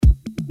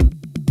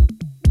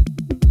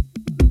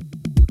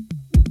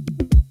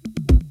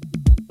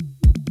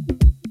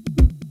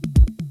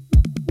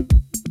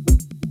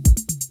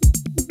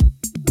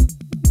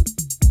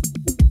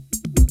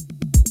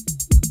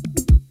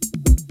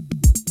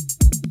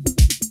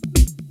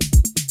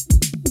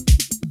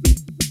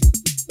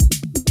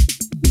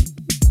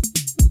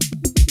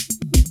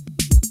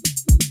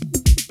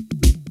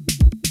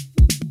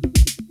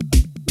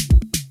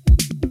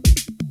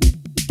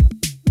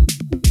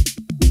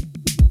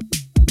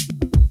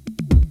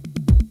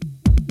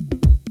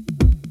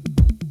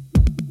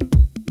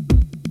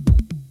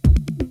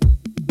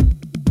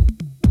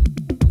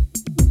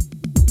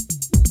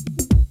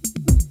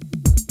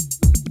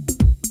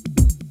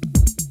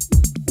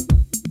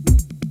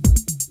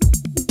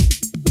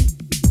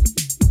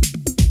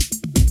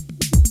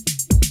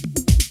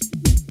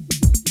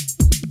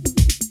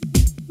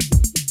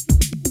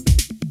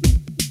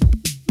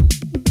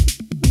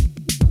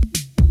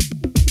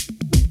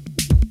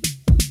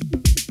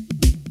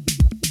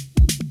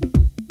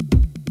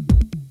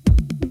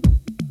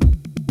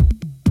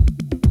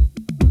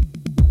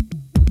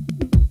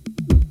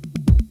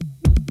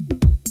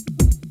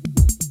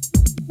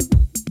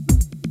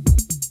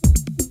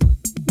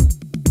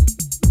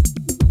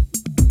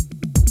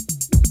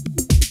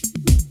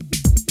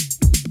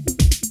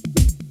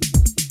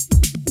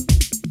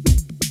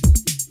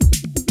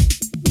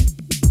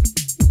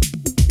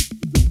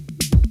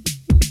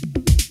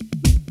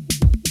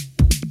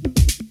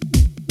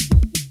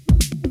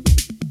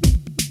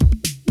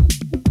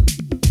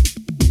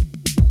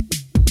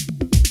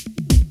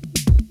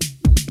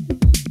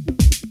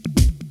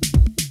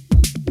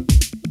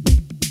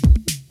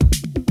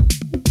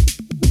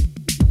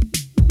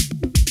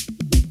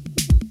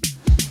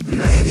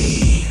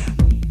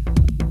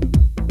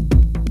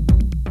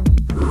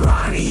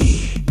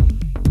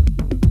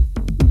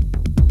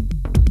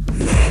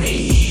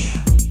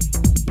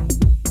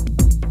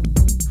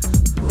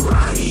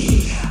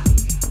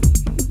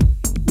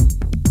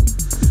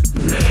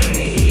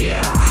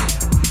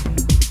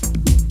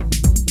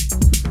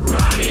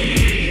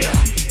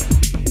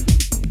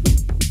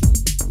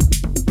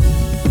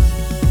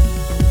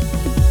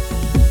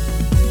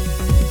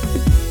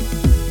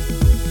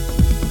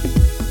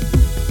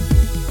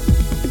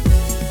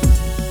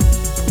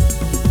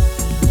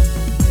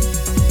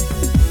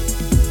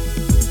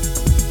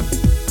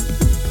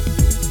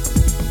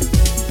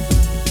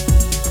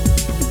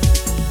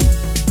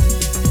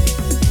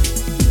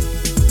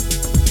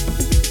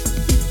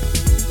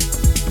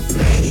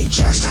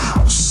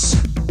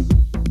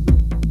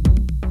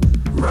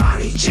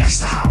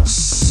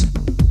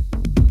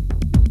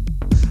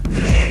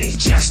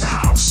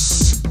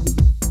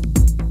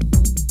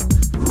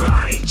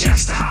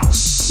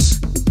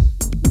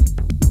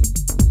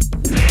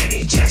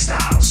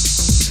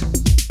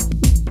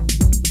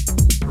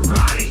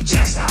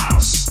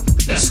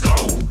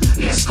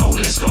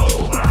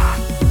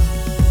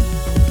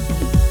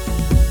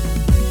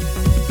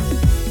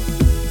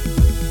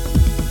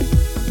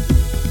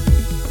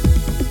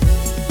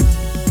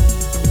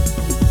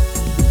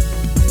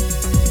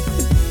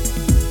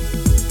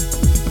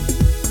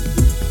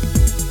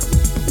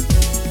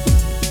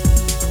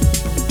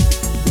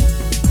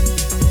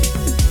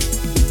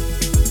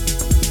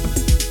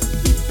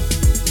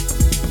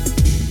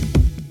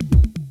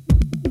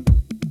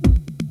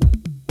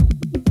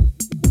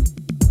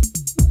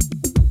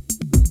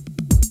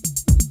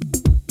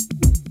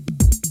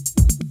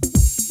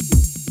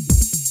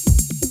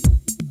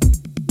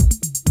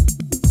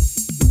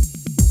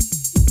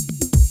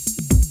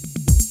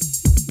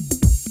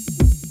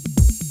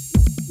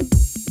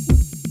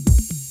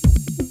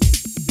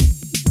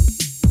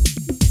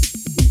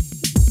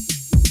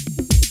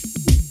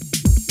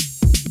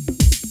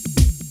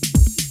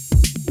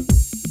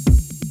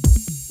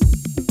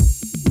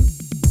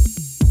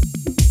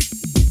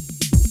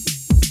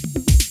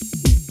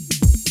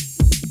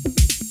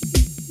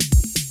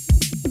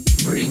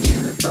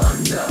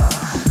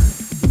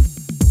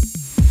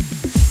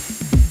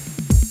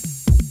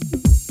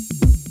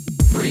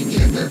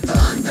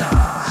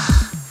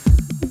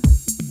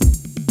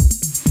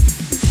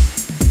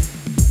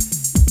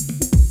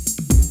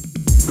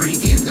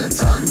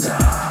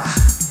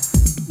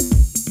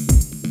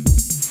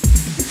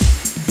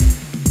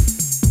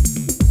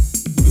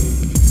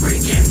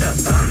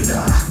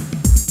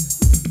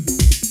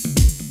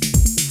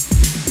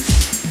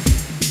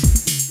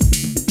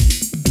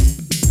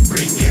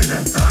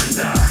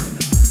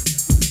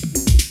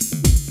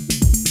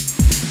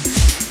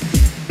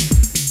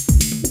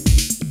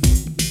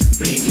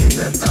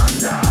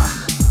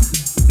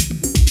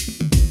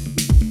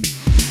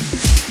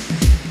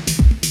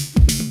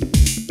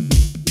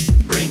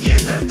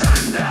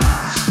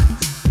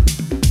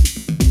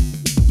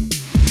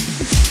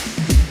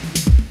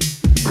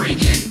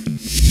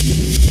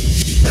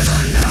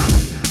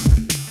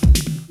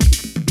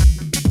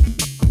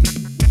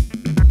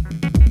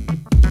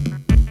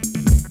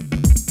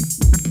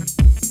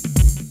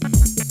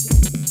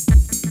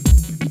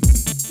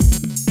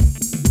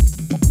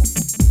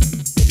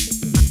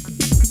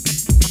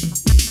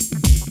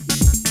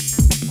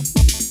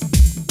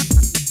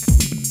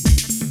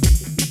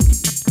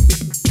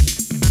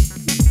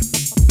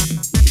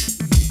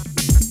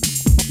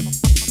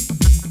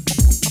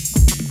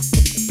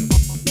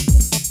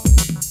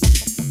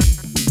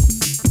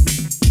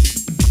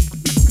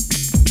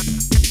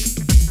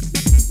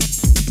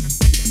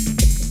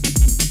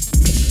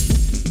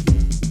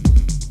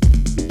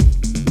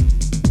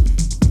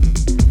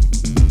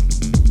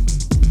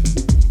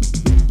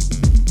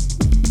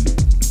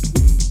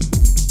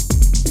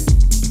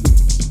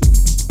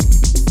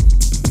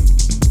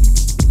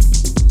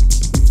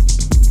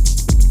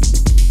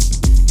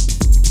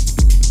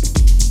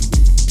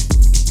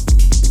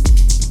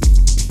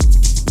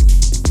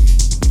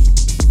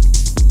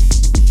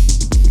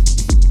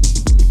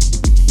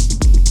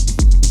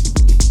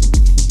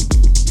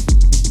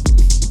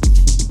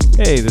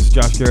Hey, this is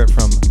JGarrett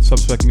from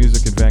Subspec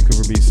Music in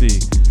Vancouver,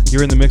 BC.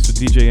 You're in the mix with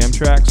DJ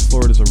M-TRAXXX,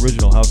 Florida's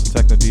original house and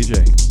techno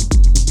DJ.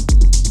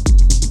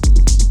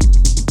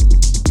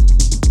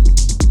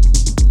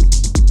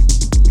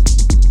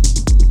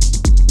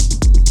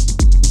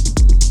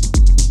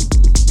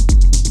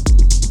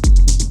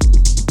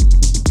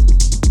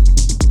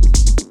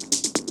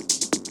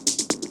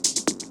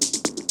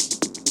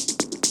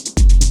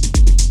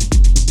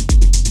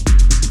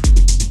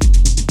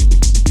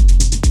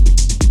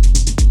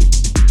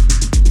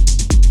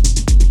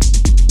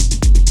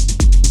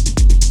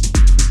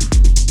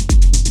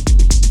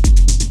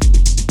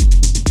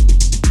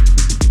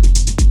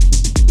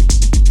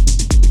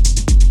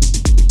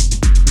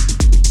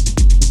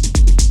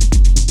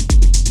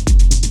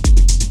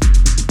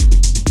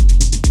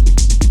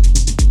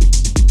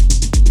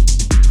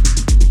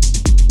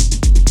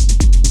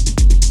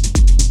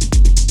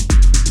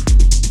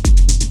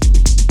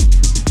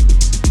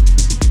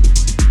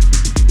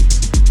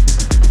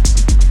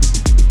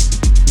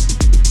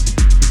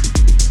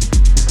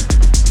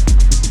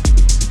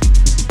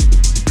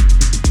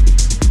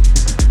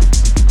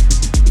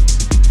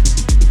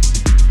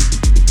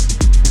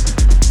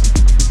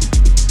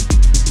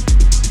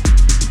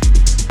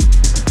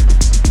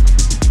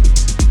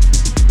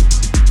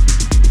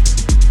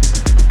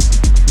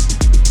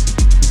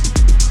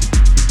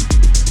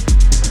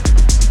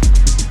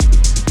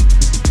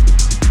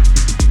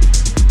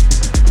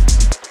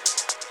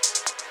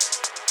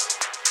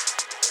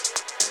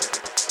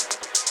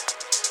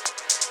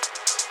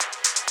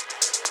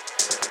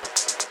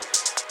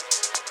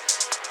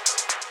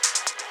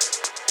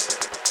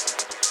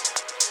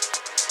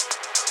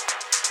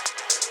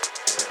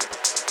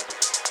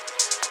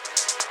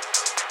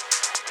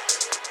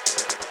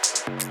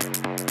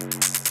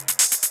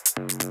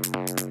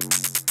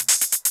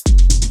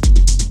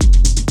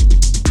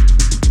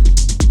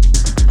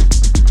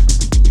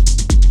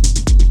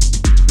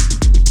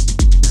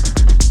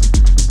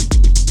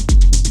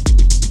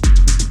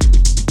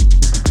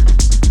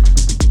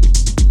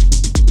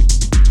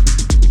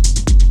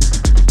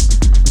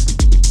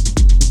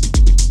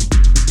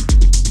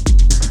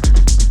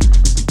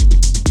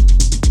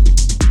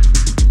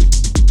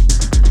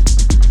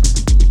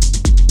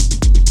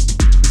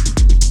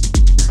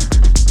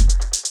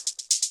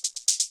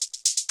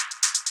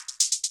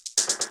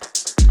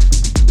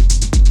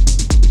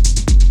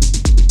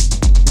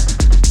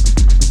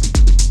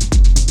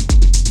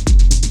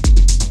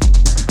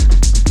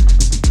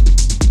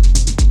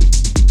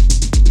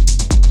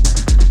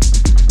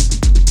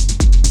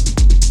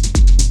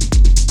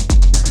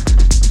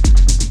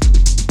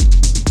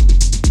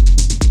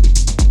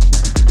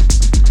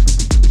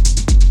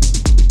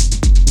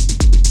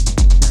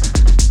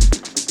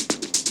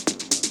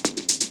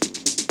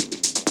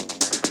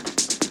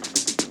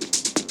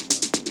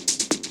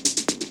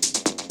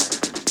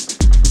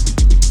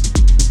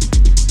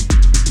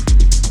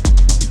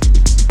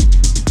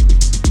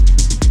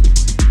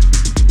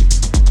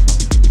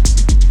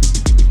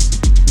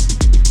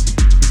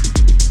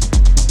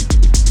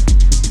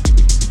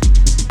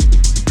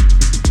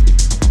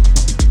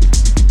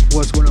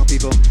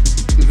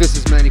 This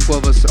is Manny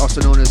Cuevas,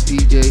 also known as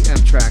DJ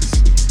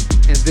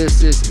M-TRAXXX, and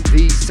this is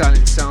the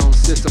Silent Sound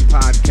System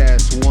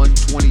Podcast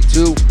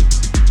 122.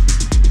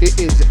 It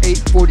is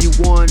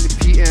 8:41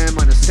 p.m.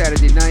 on a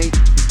Saturday night.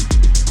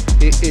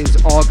 It is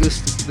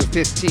August the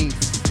 15th,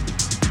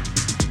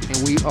 and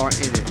we are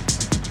in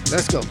it.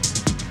 Let's go.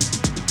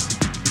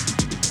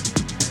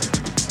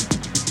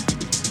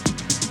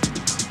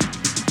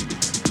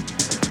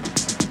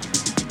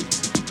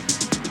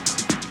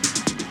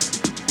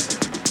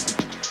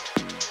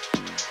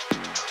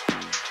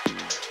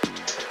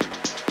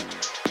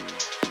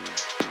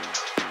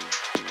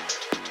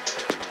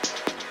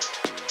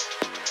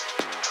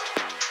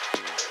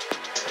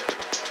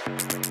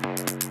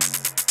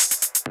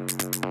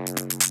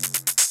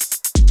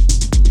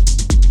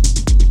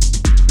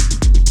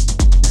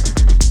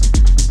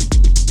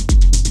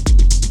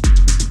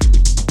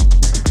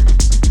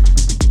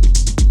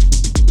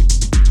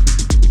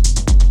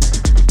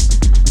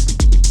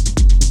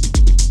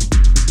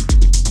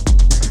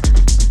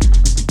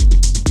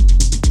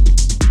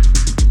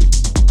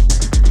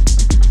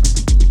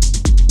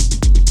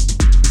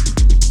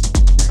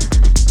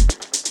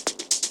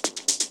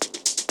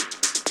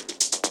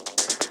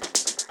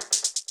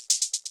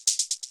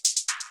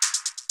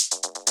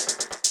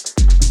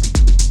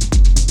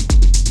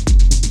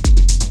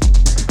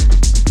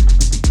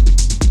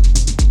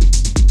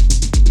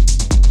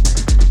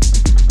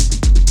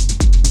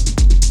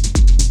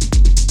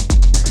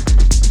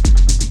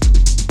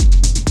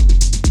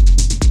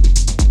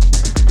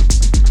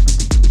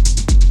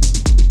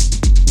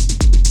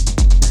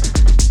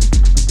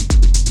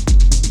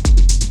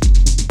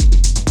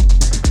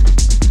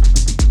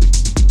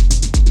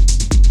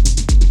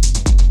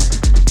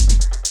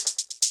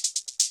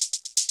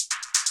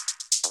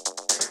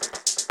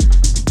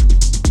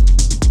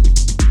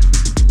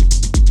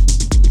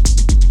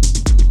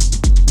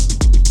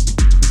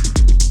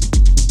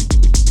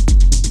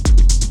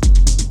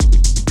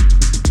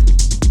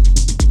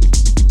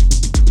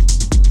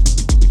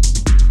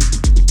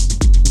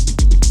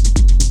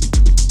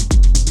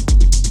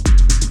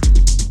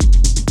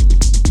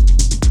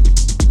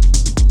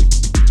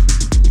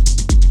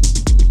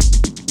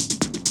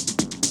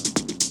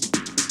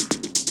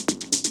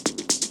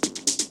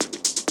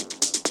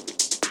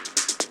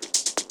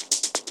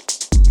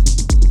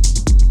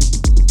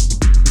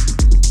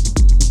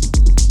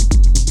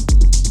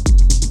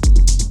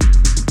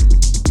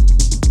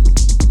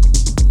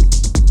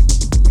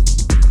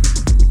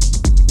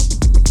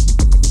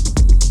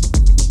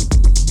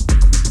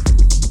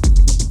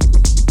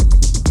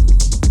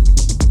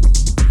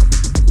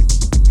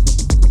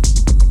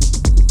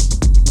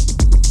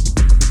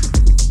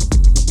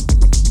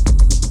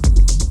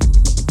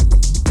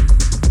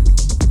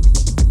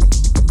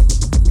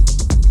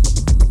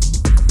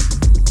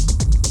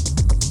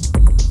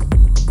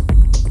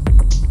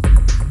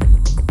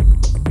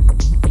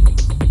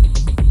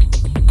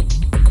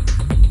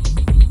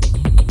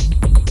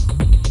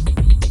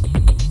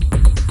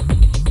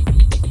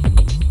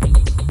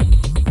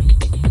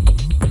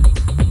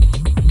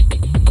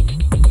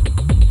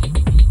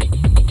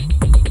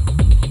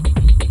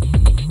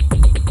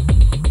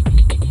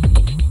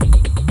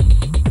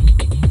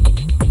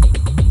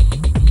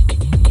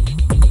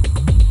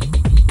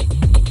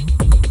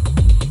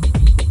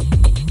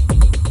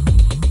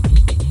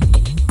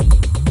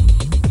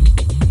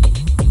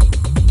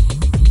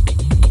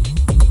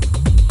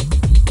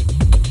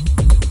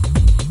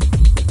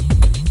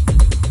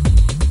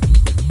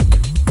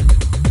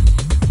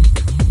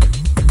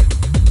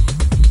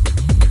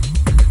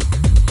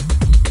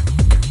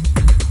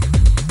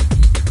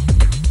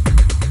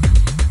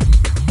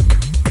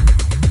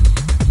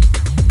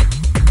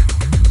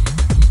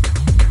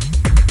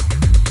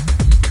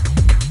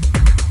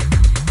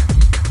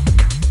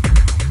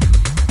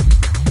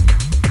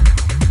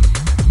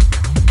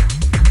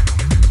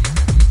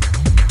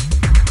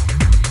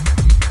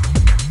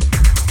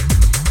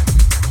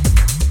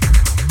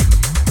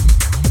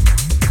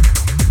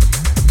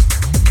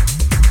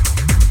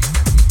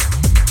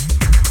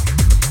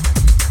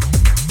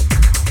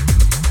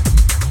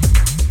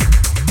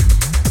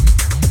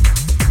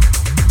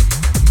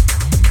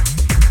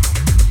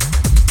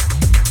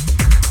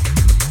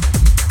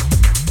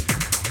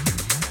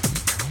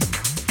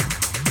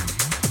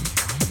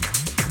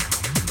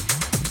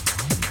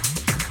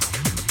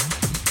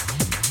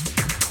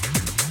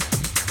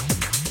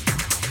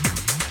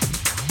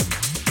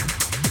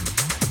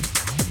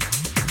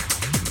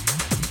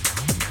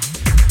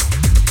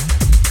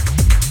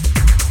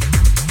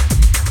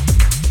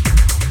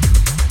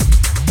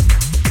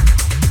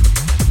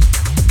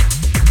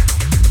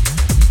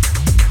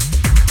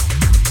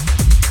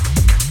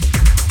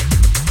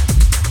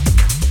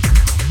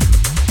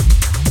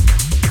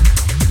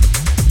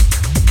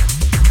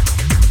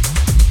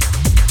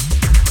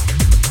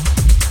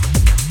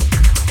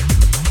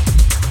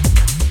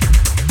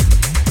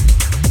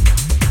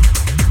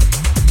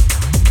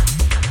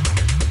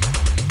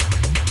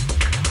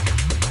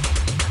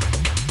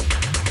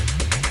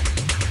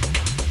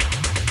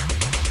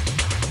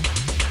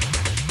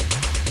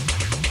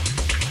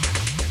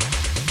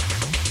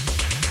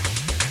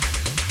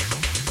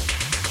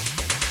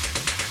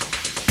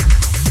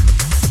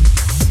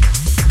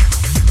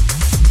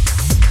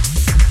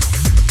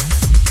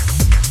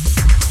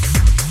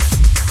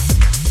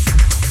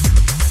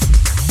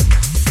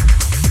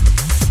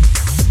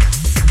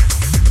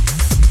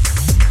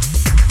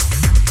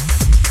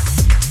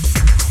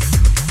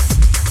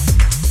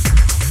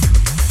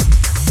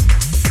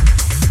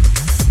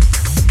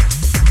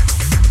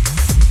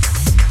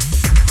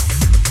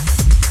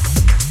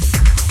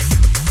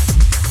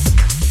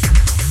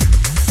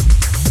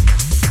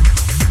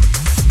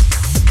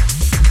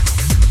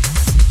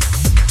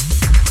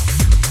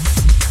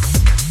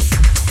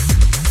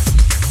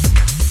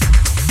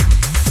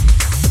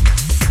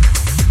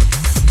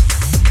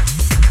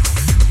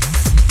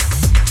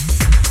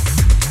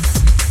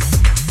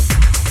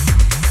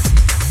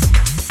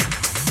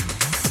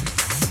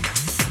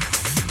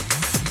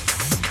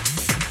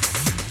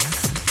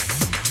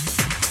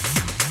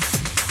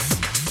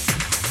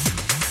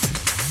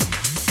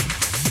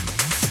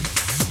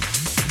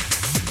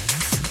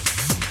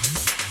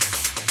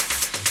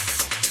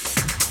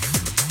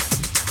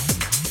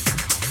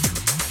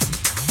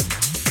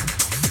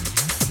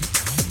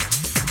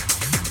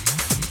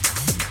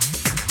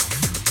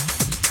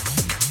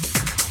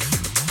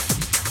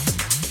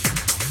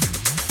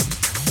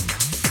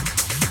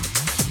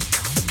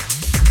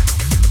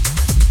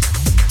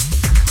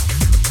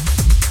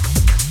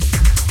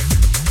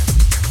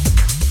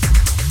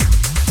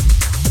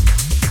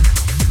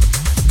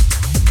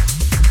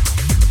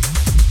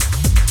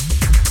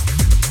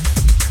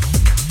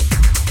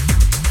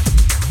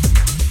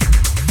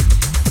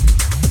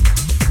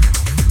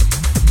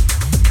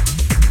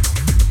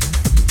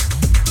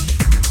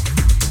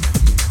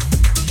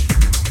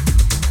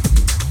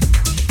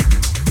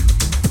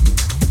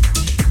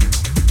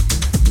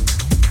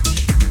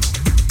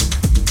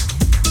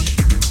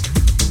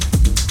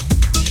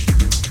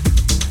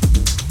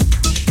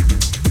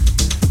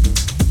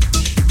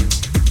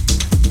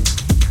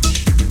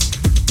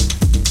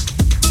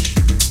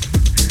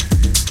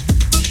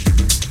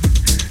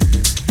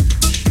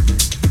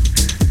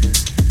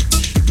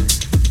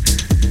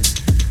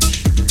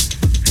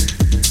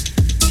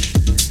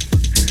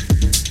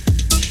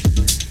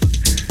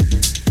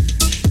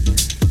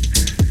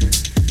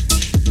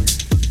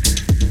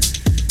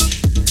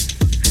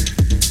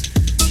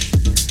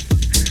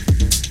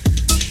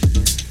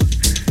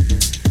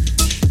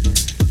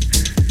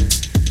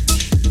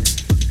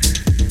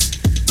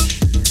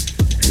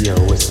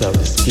 What's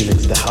up? This is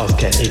Felix, the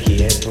Housecat,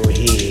 aka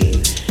Forehead,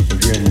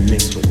 and you're in the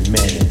mix with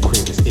Manny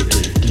Cuevas,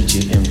 aka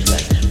DJ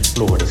M-TRAXXX,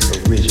 Florida's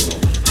original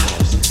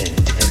house and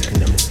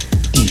techno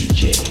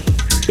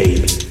DJ,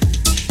 baby.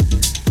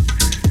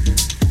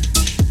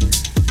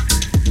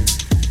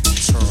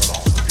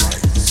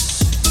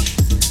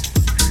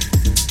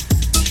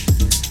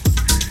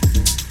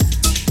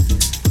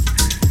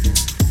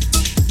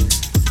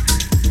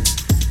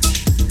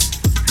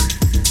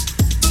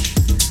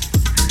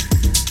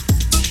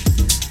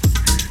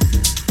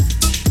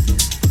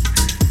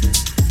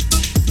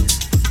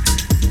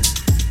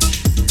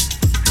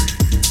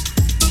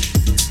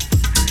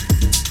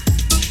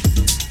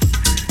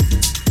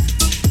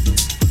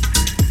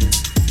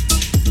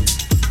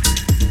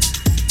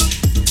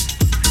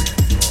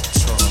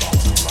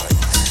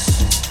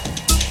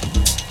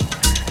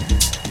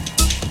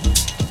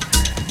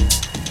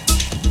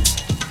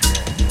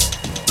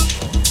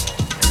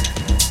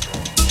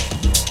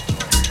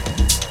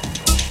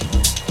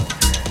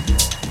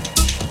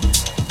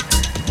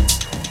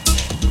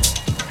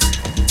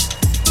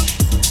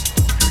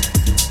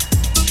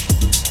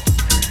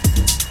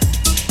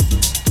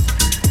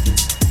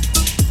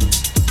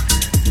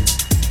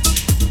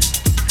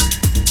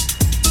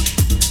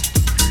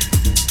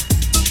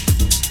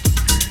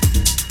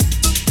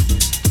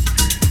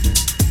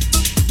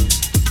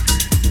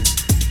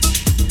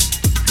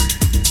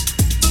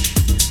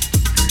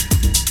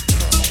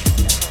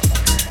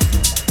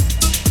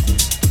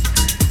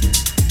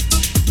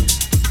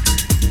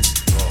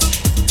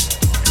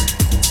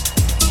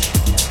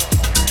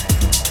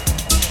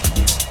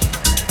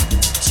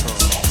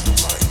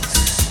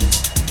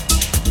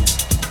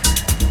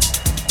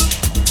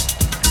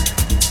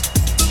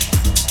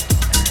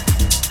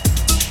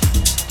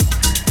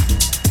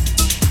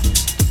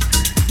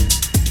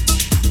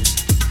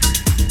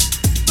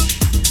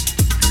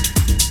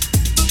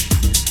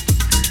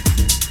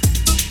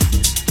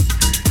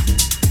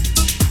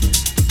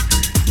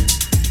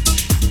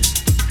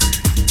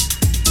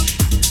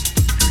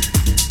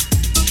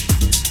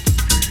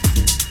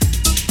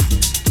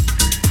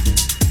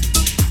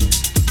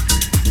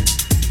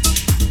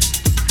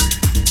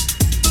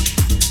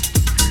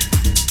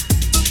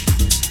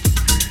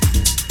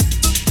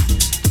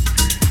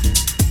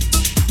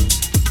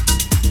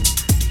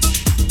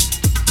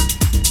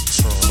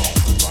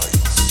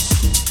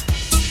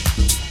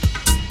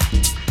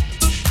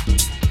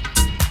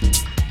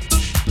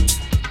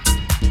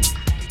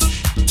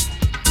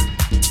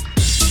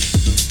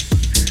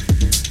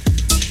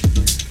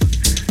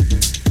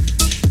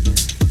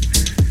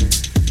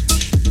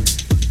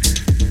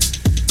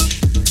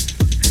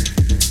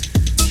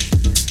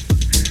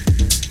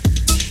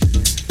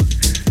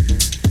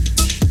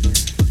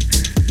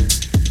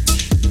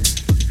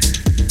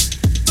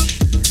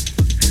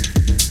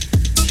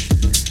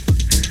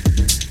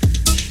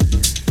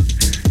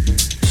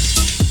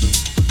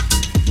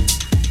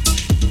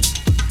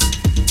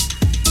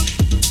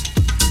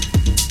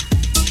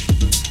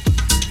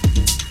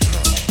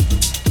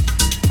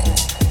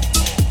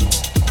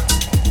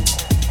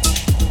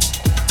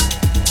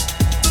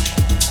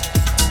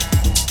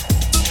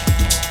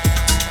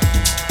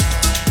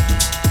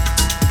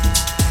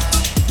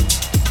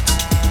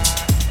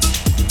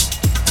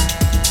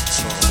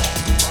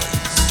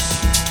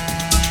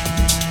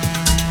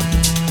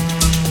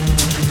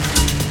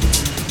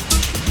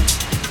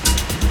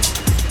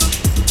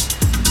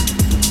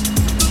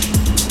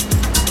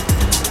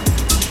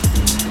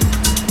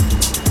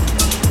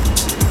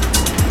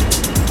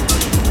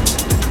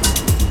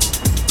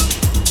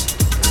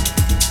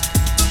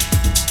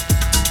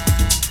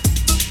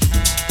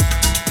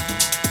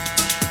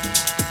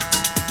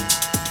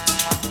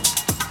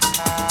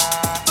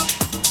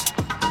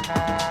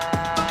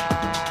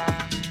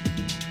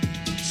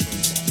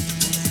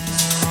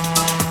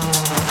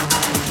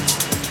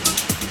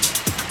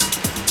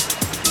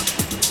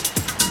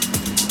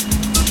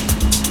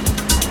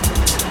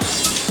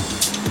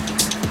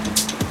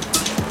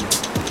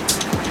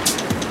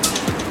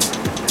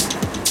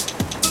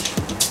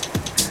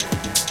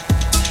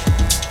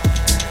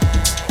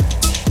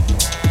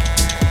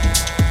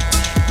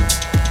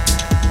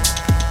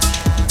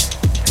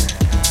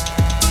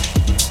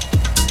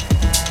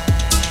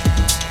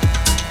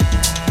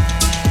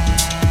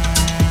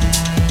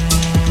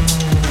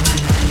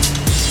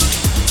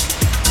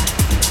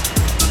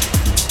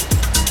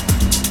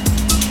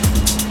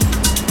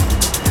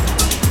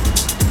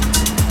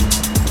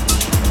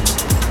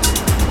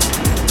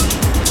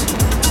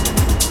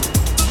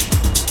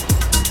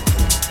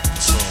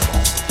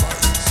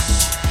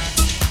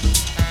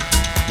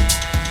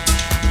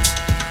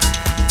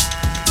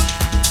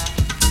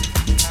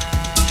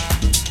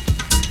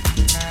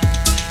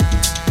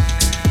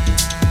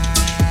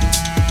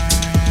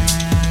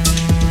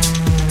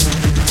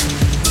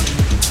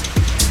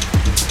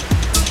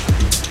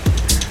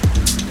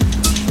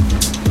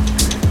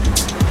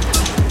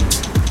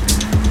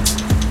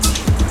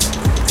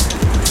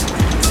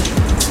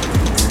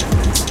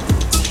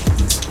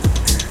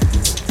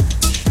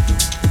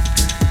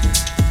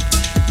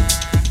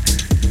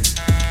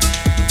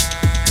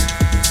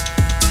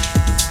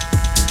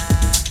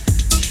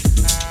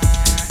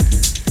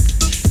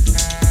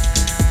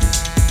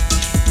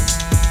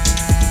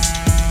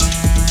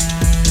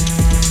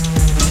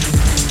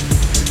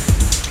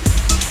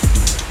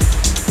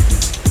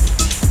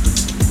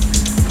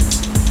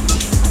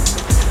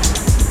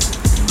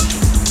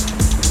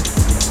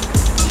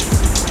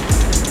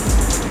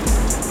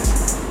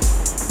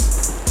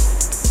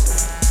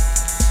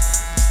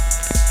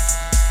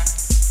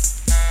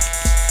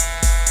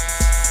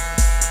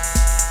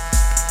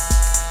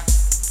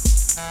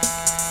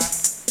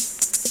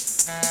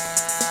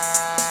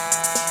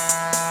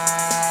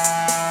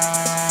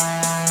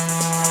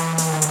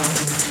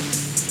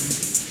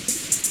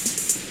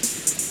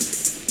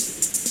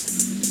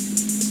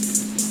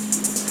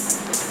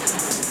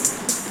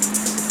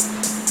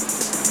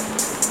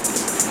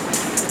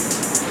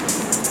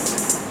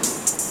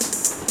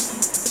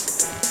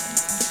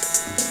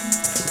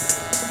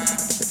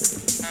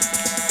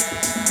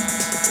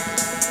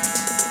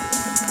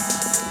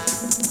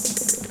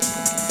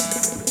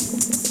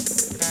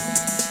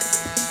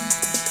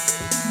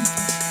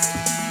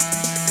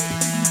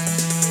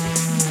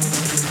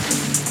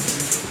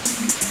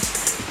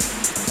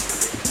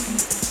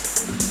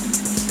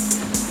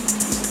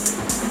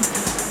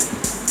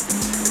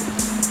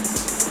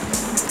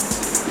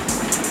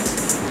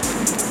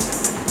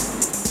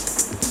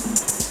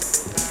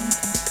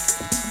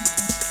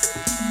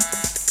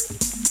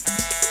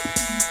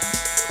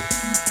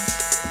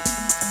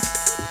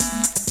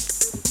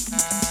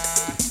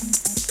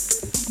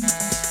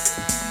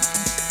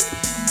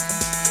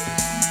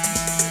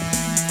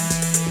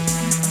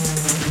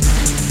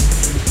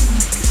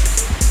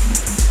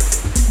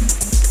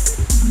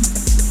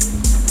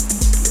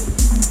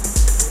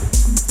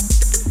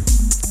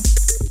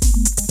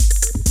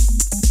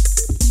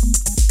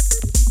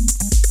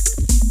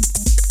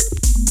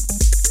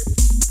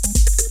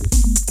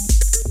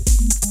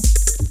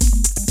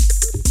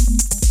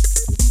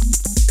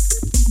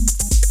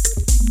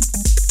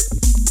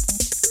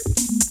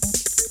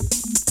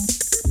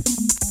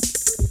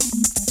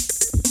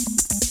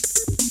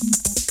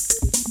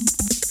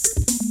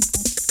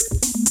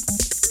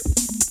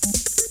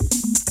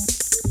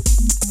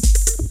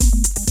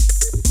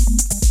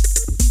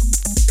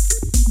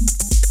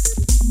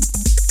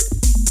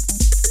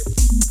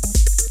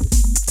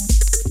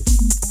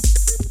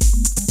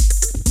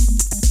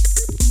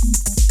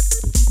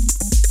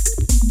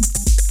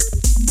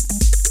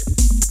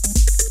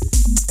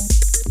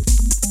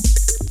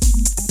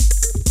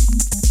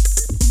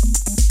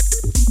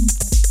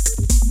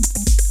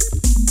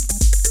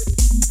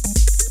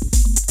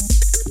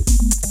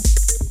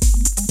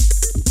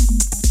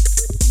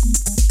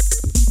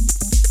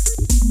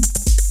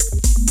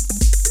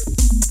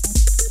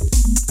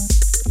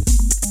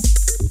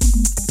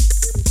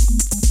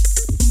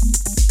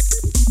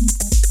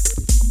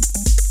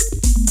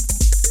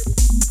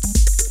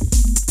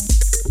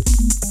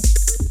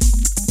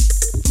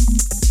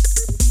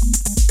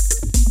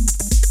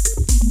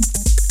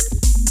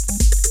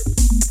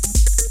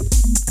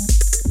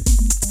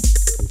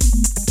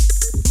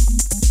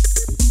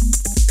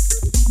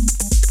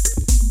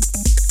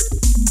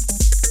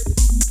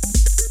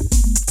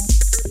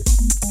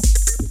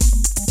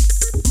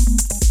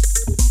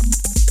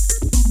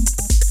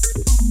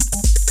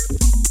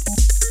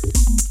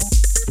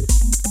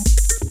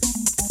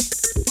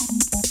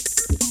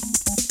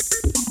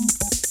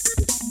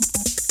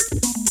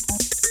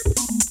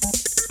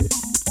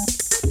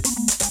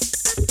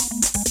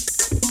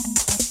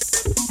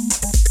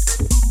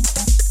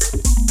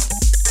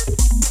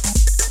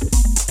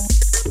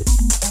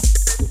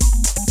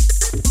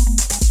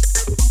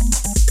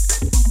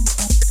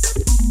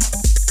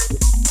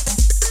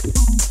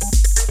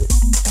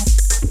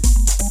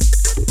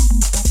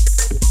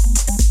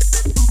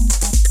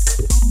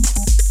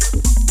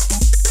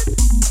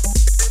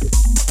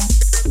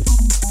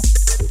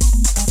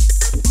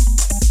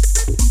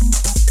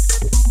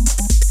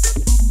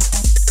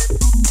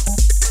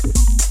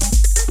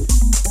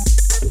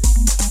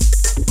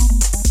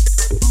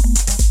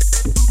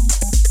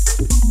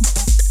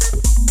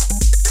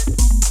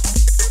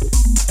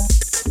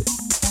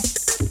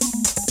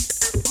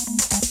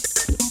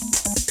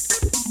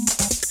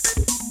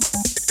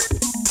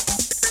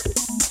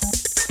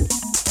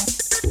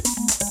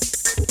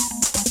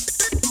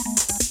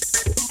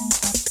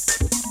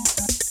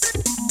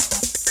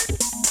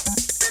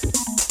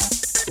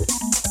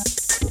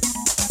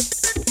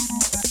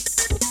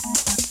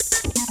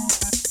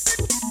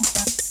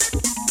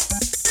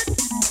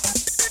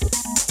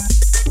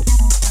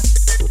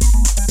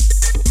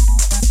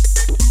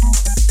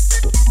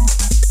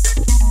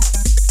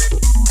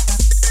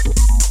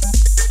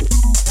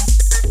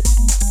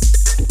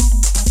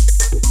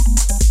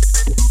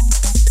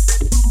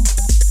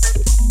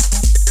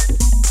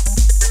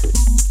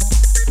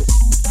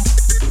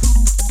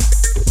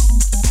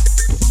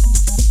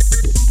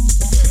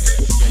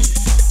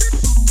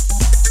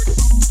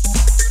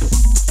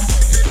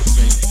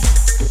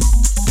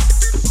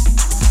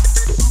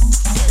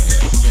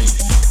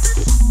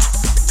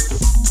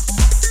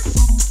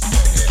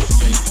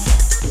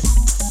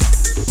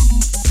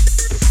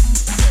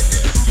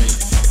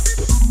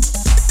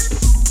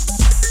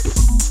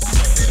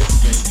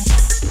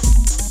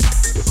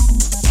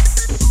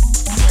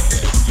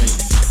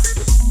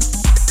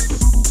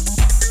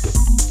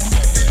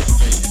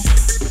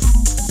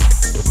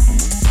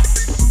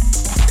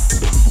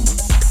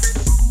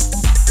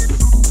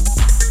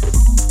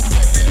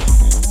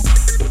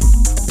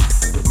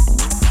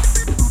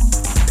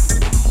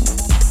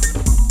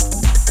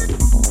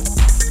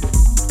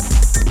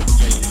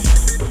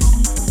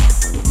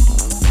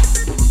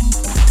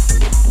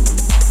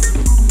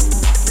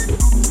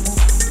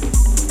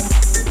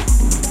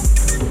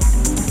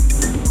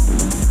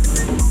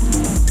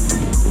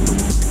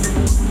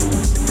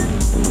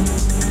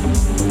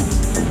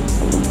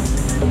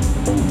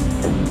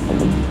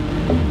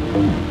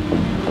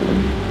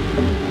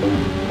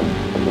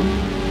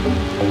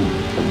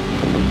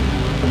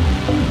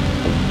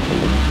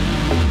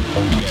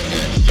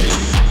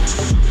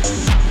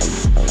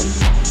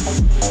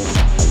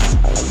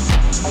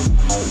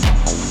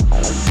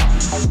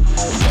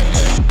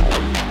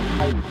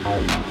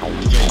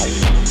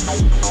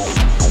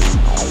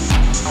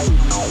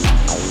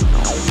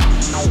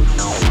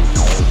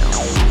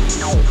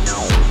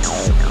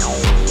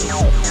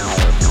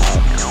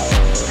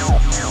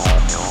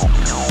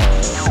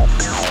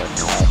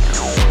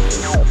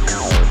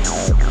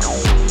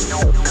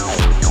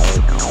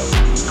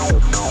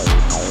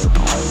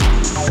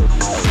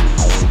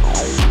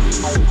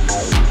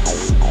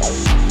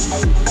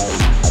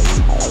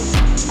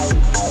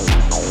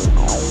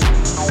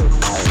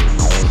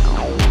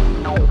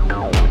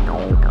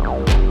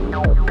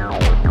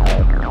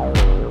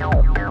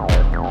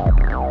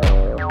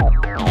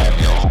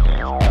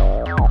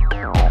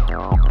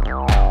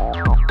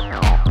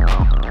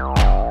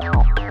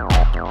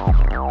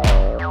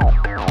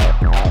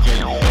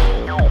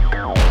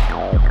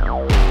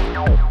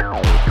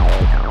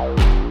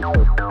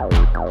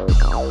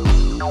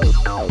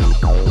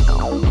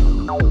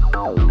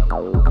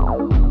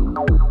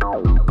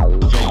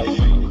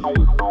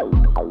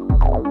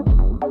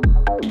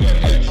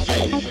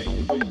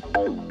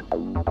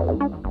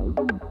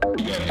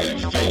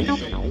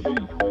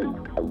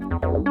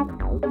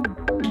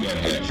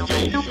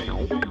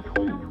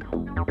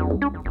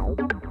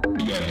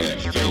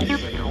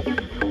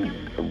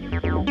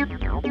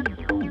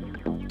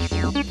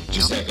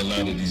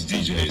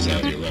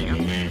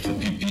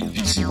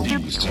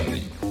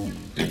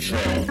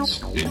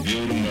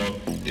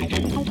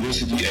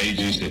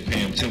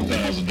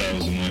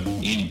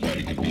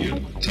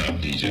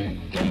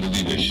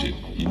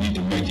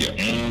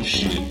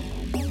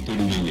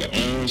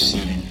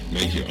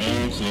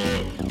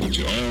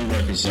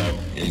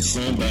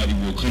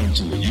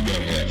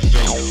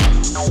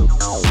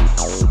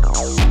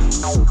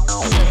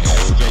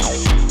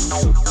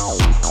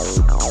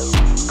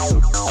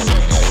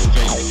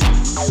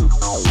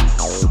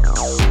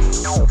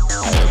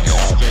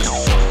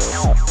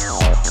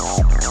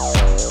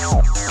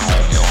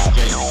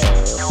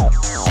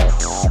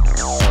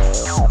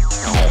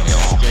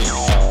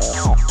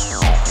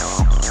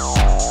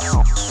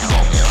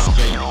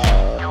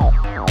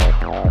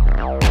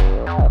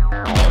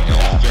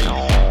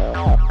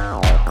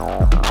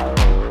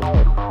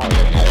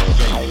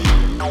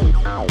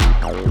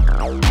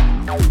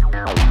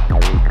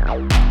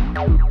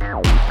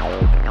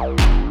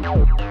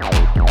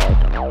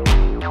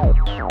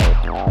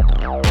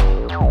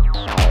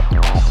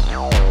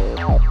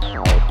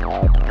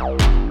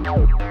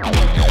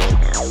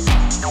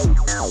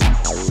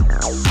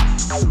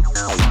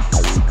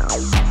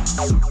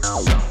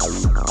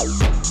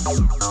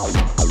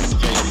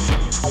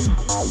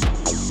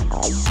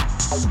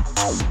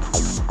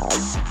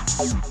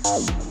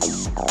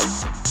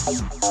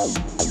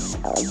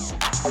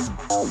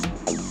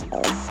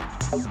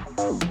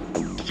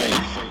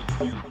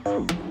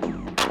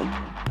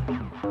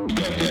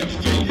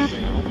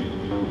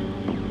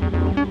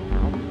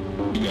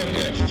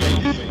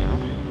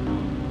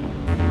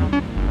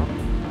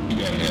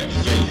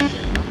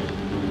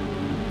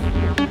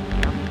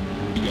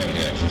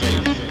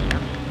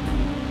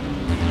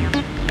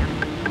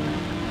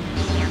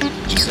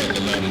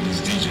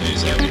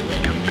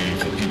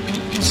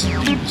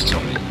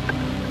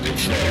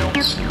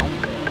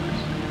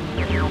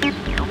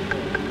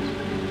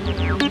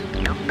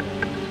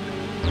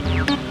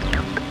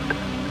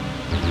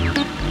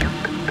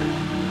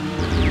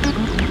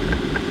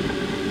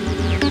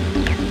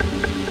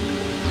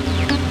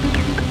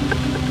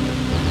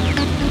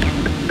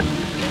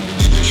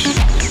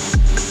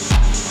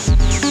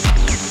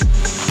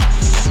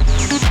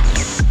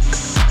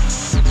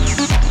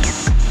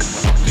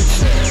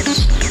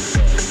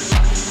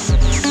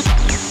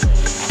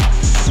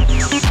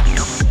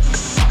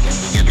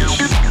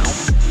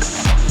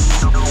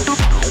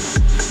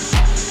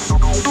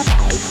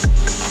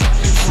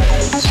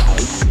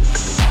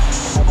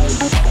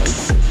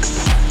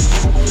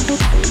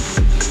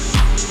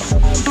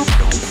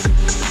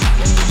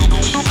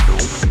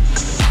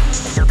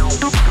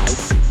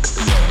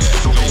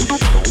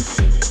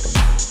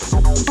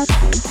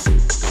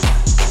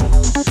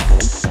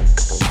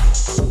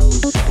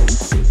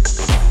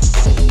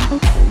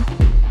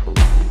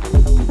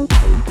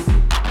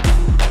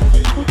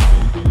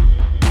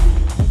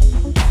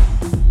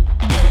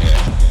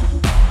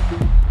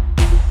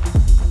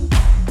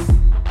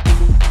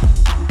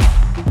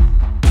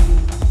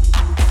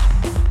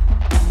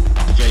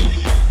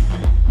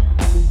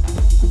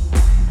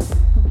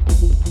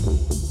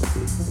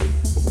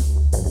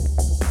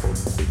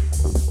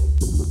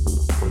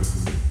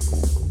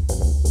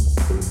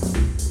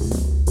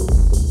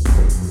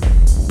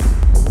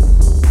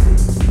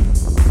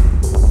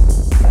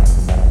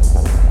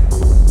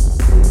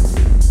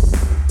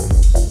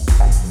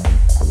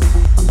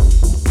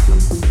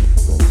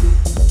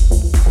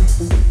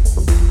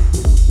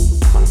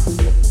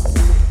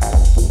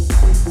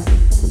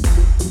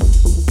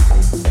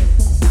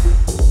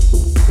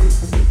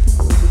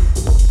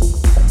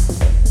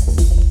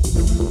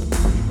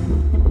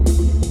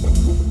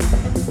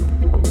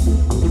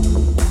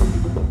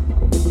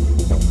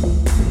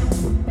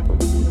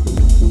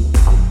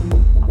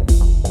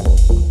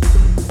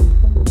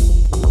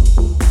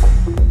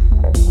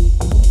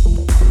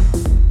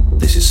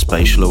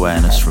 Spatial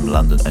Awareness from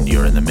London, and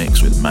you're in the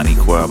mix with Manny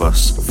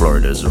Cuevas,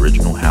 Florida's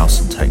original house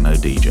and techno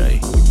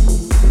DJ.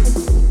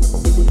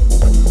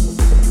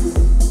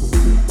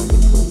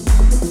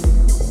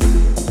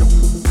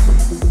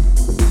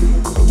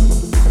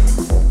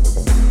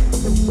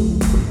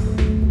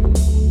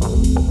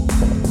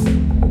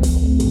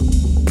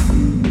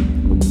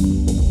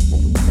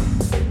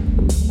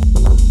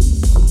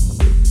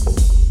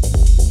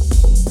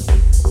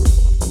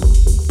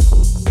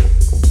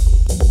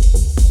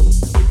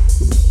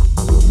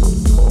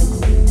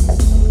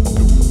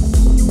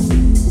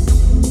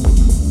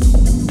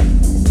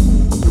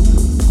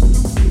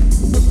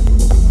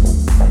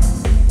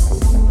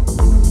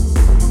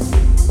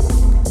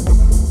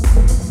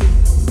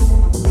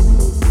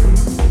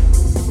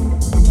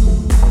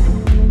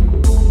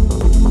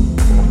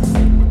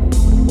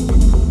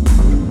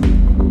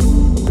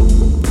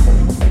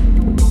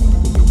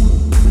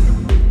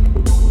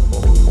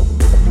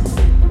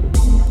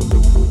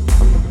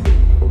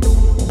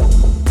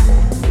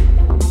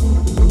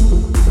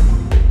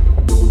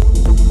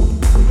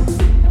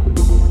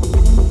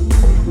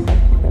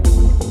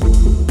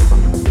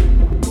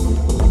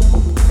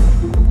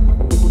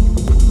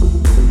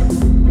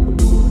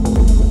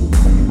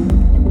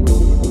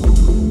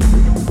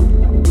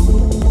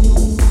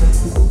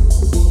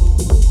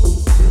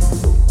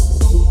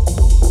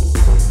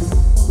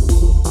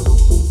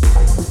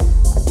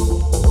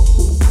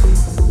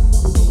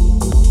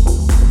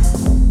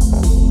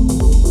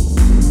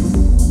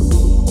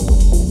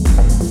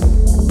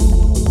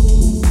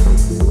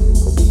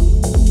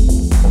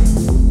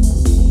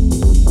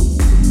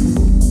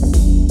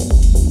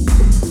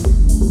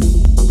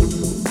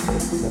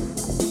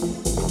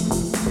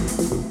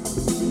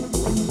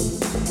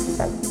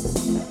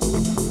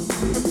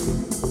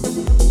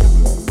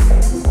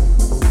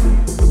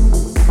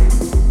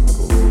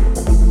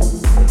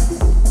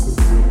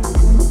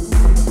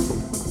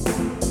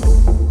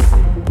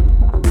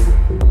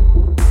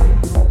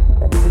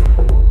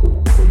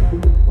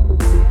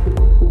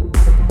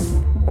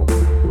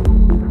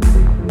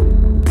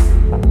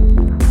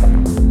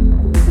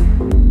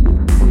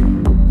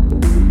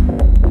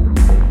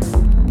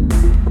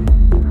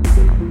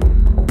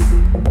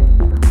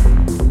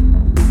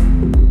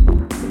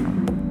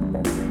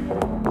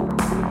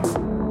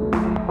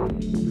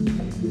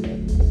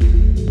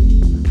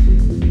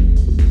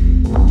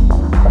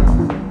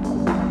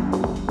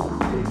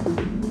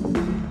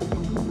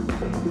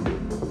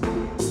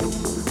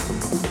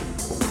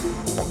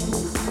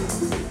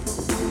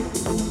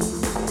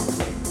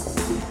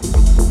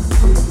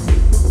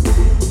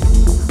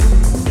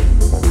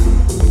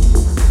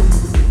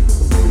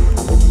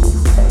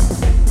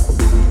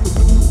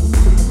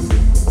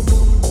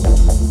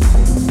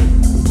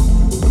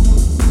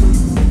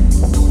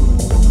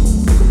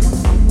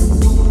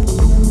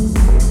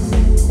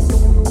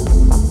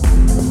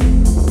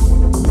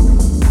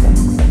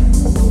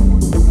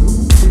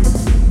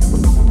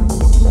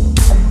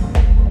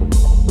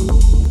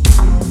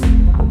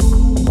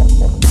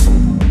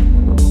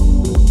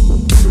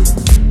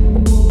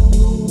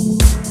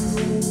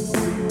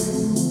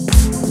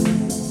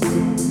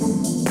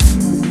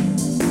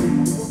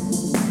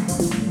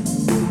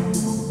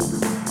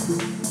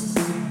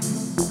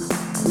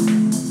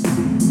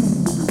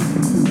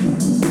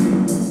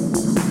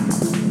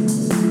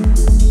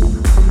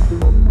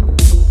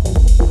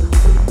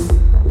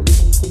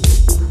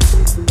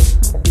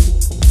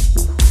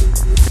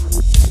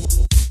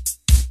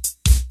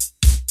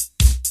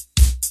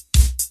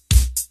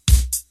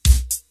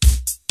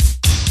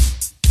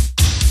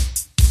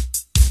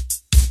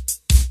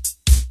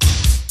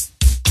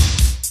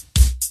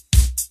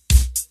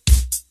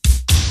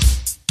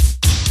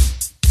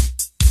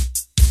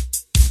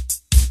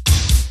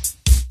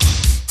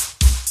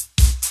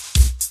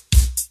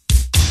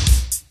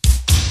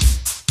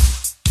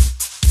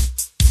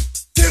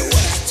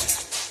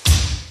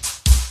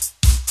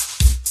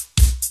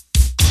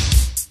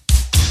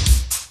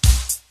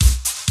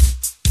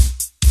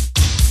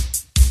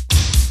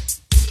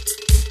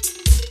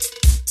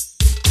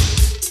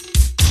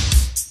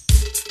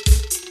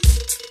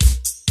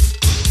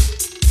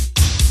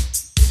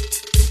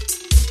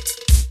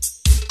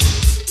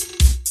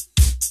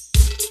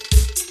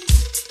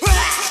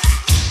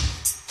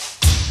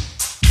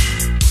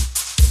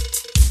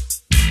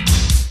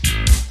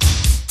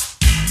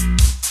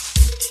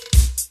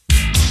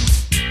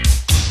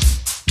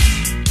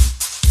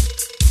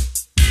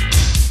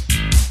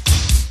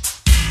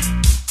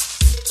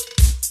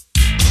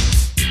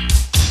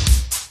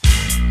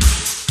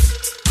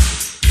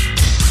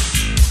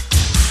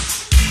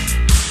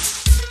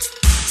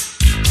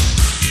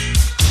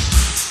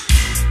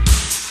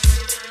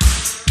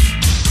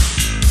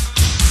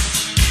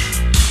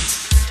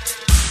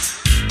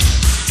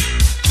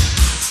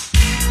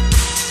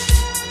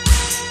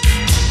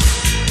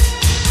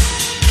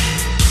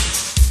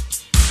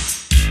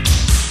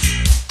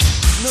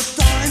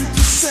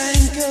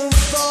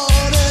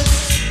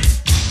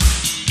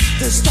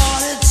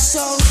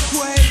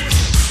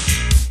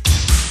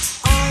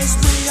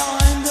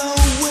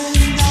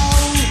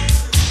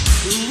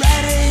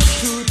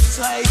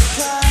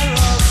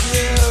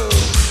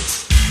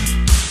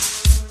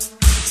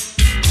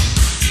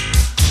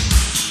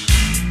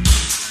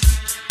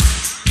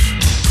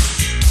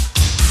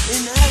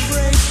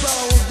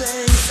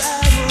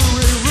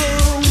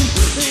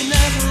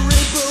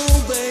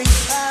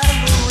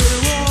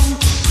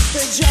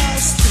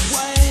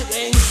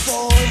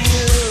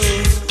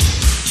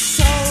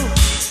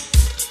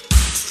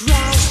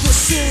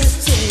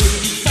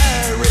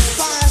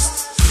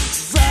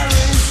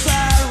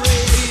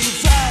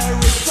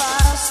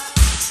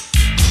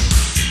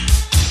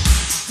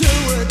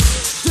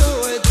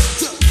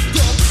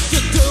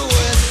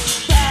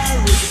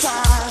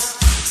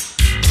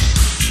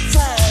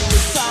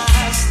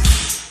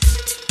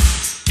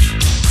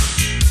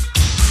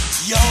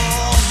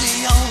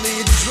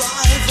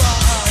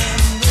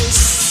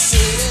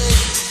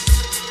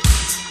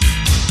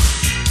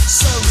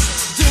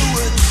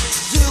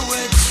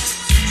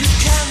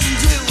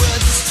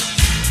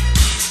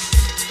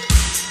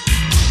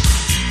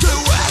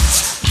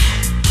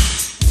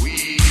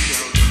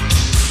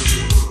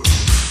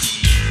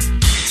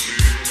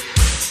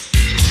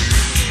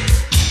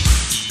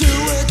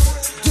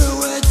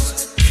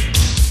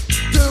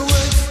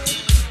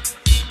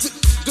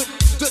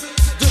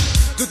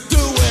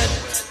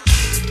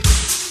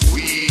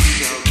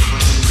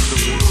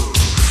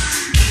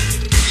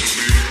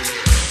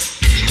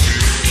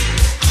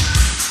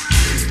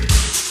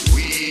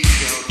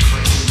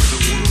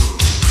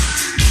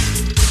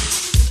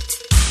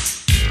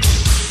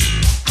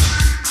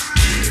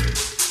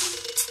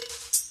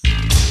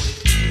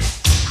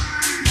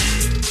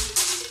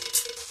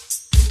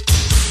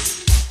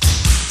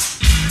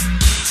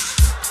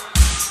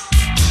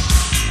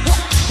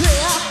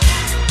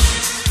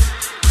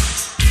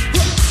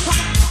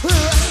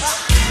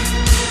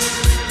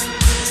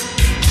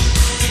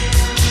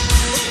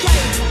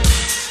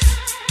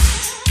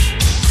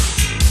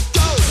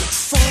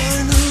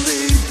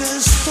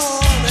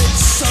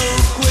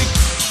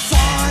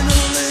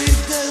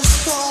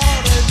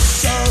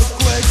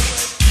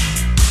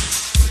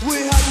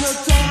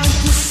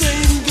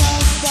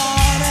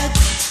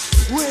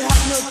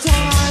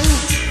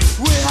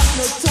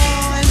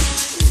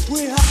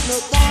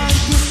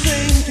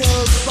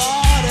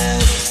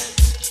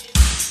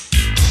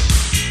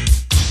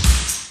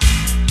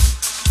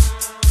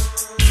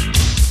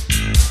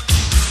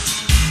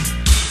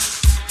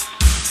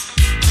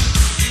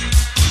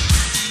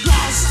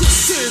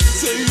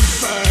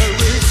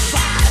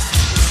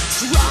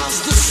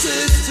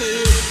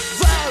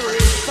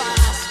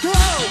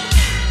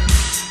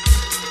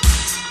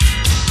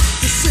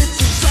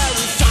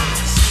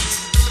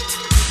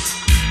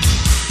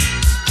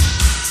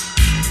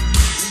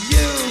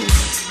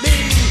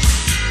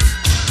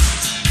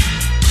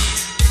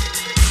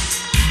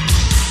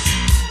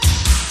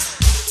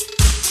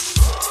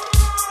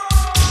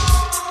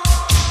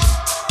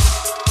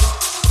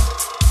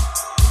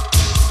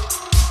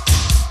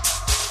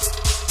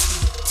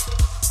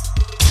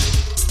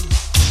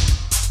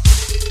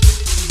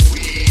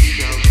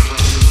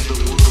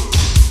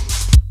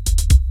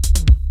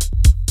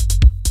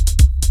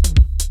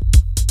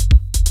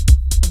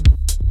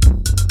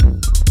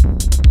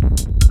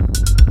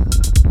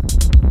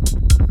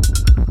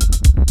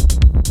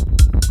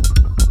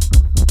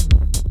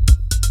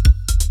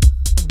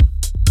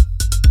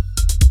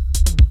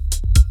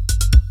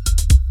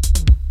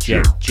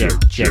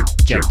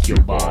 Check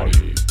your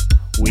body.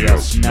 We are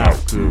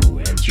Snuff Crew,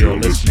 and you're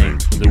listening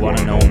to the one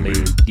and only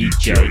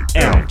DJ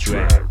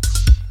M-TRAXXX.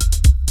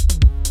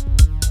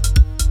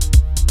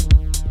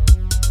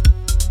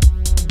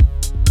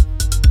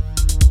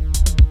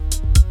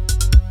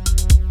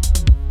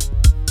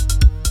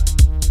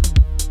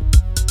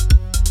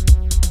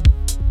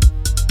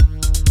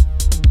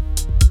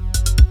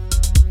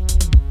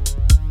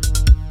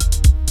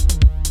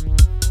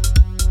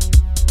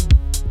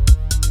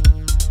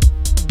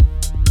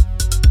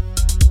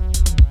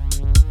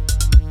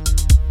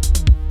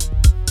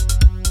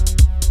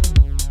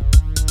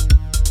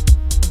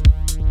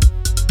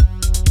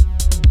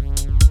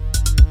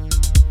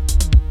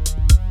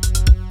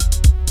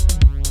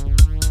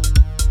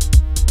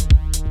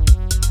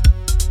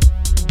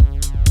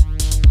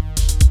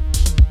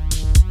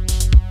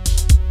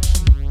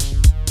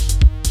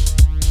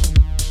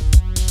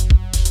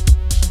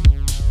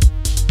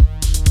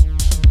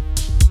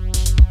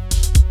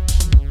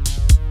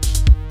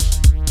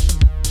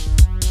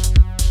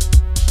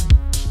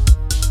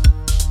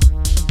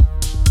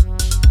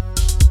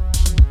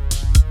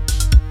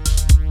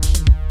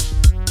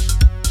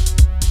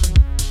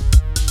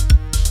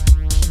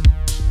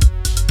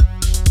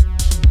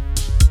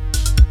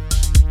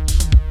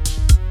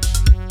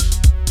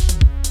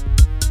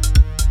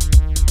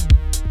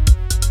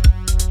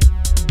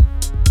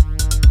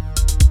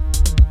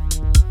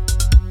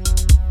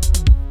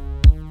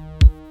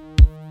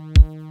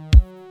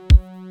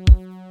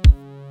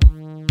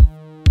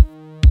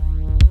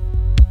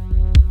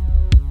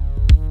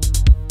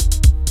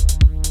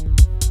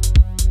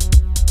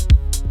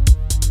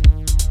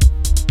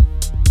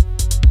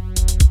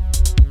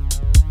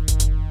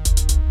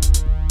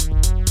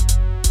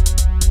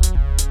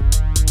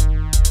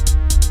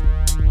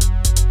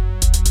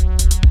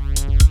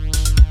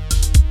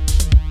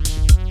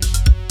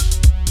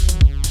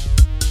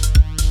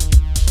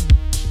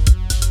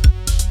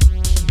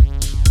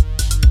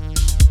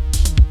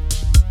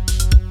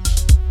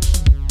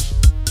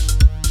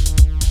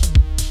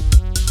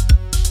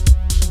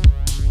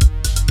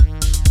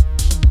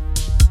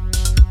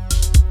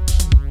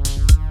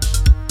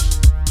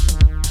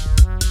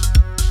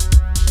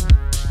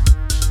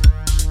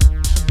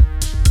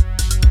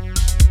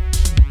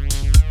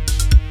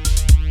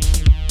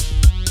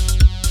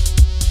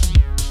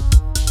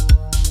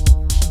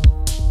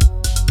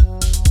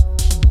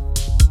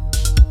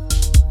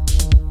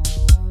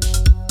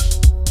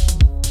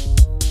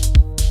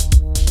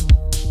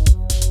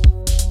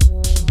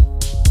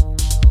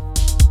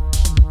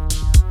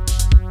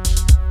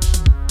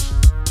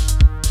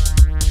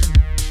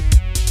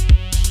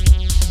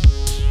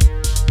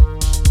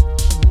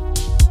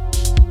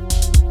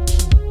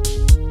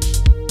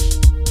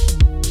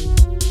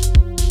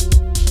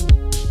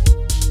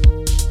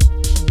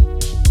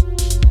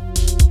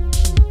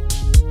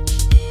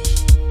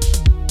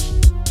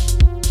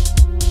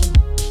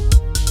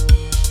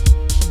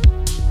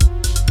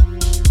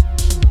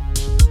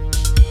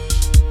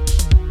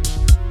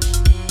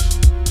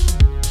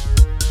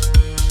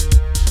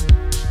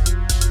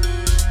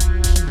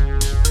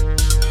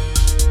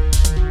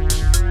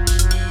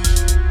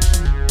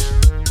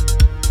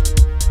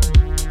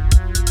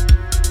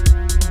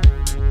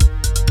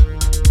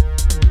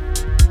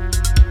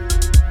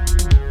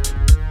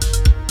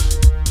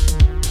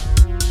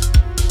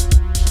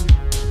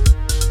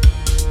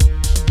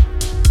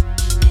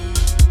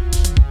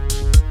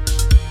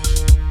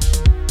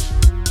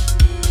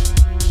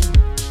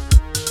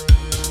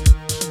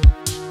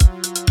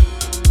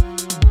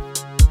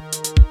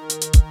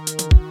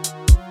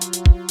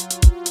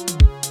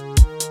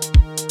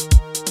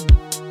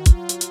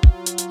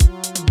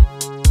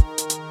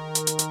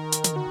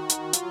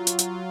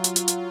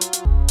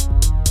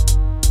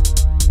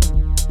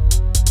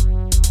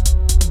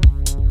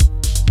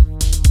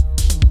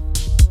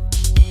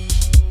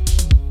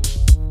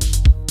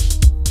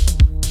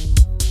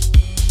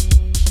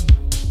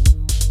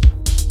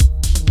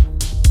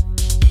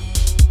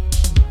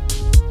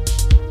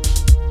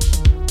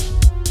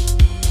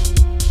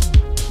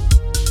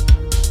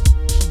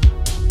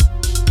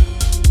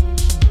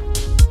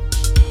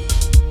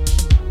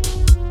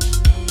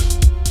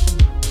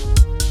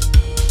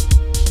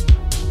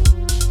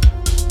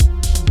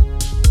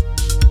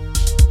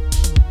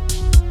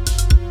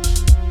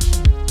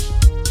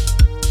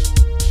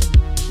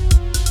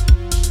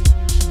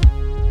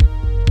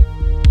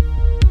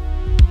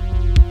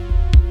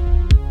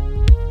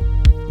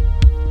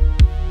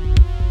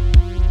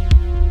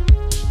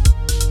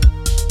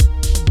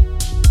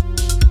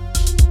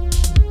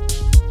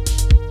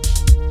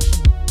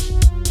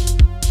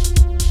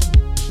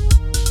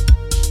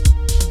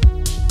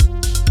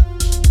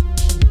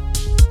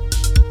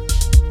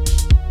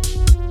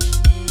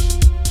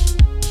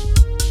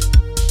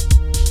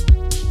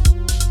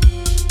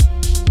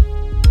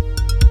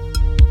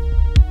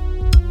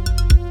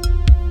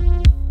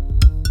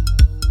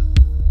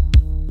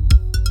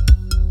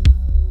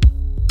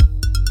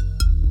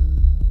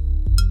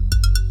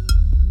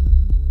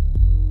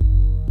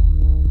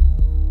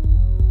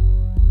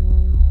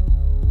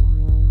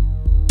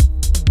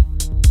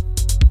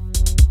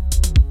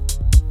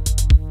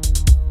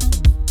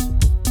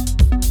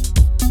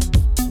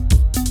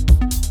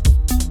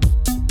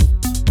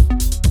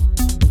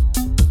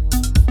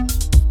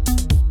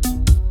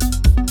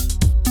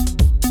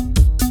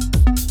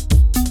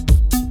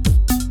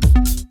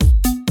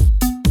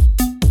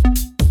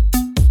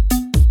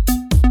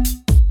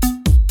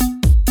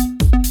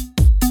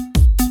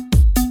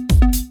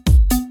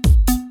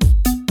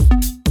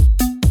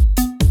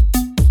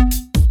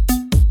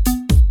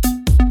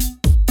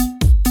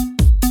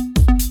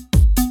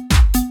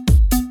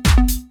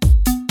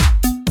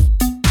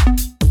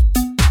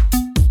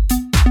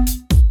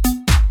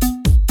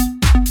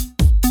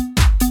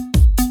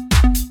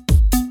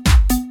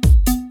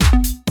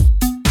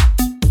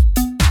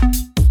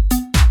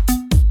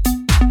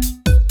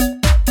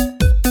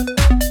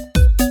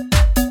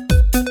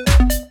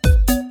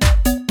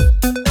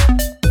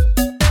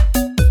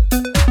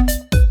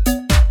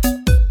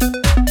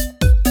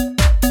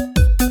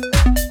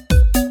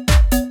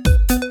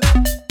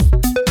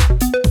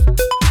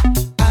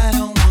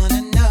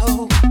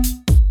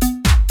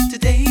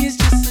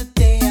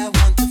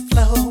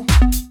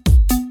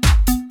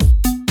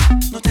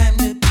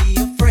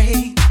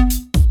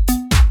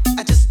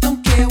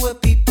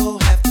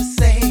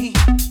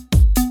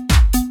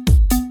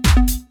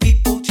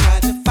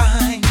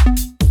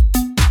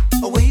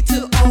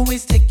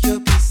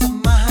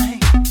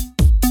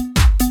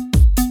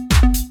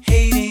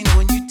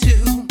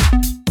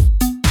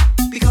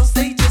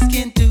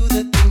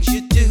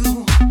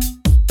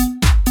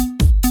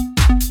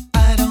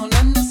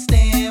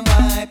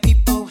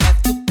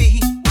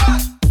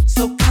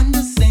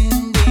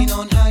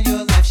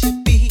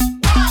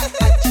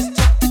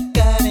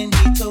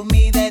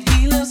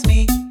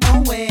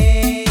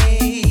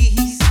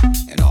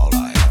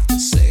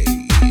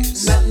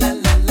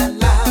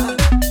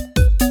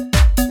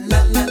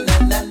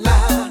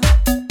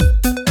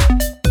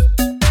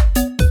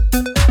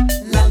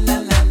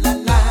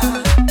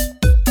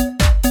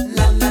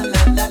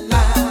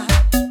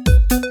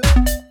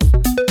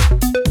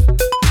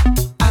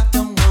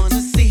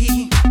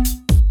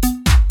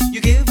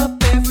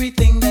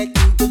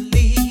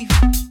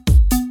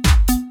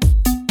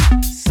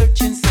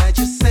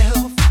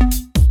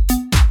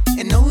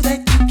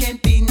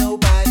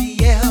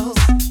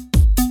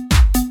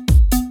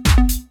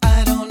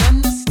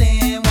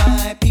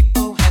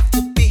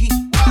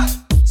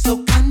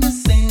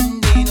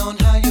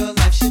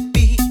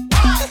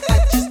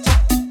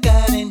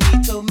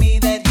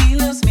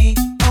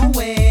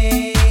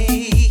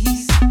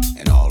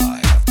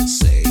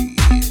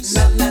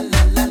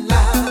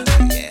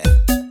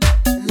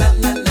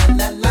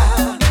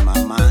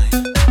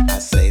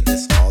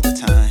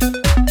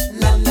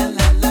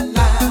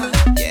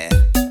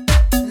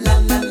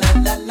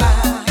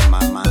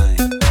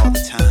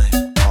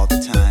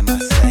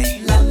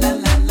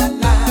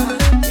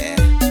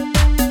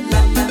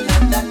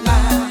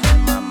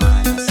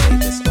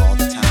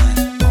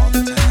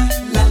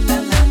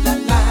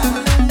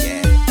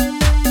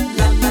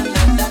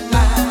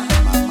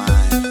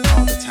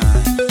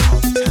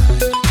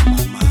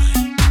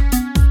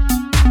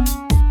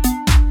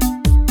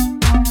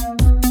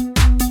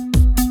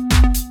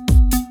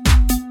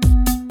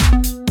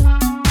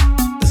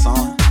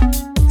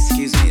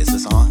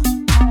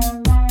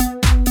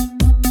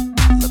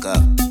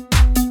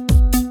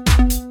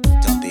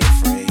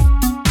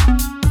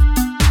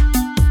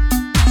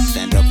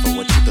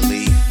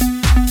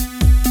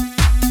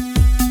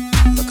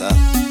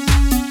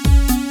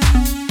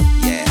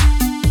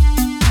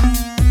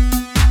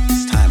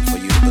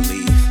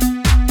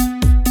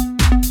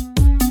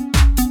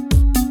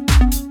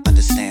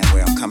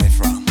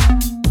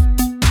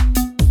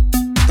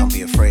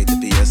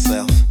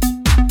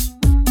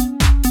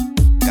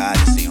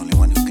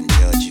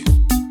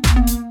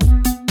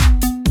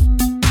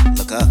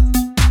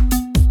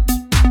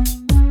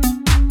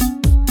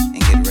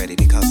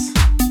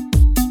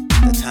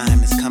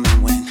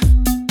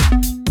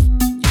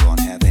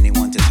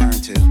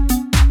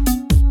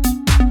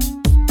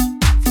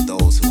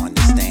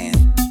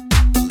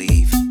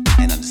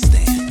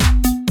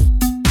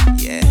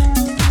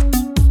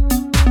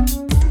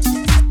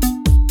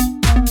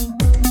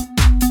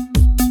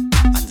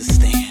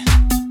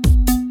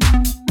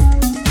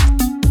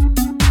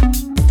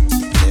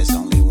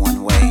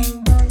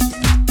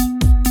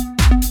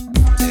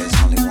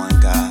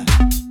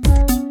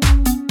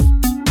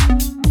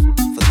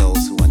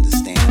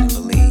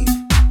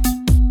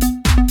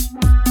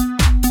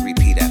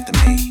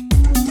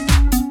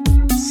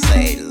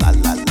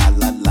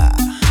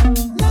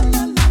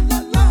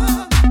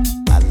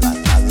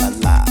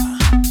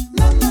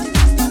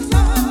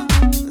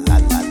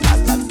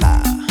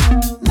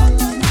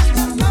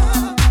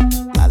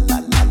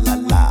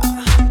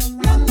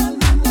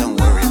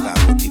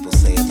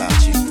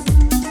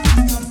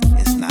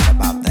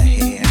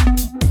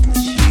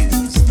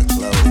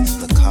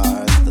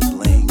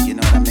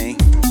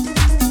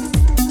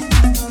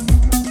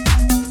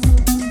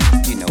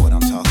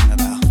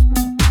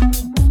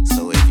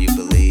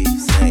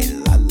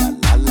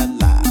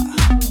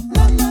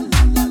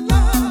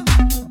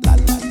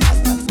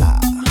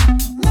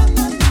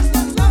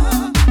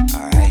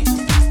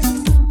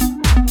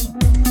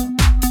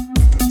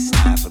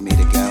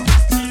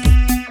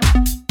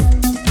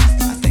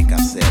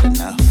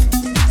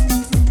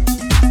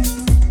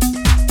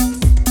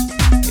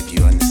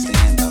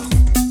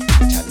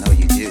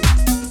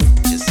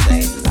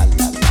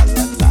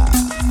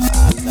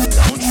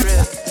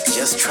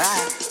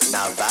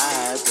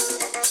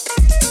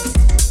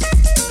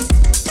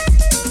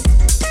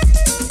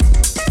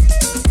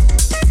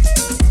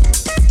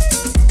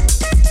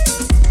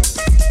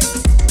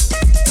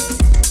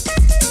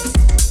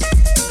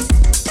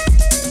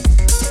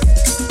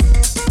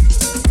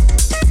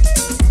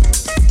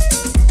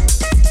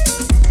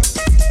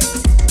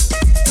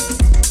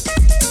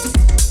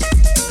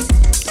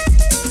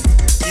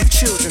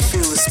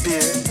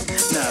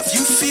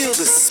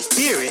 feel the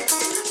spirit,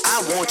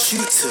 I want you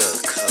to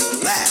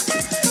clap,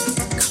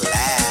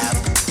 clap.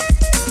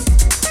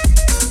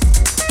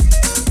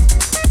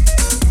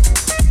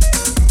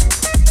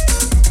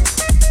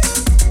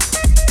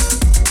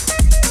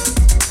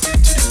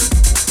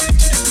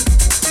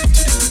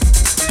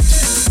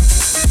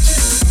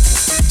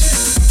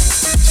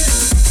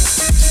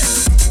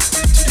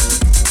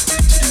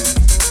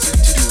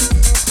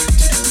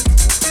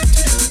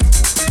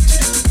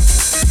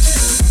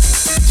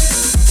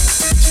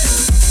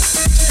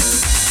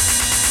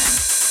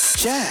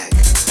 Jack.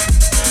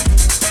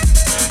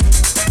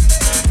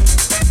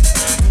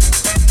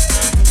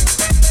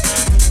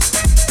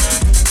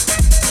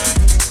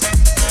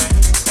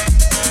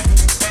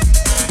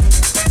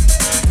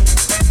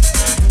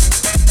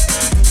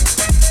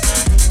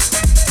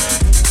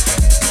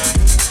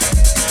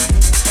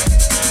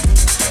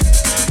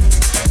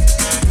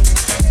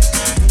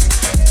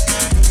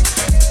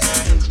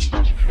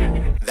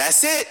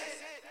 That's it.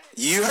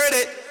 You heard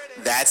it.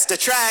 That's the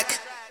track.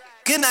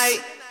 Good night.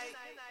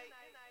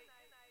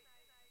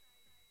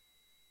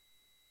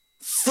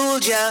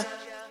 Fooled ya.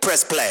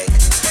 Press play.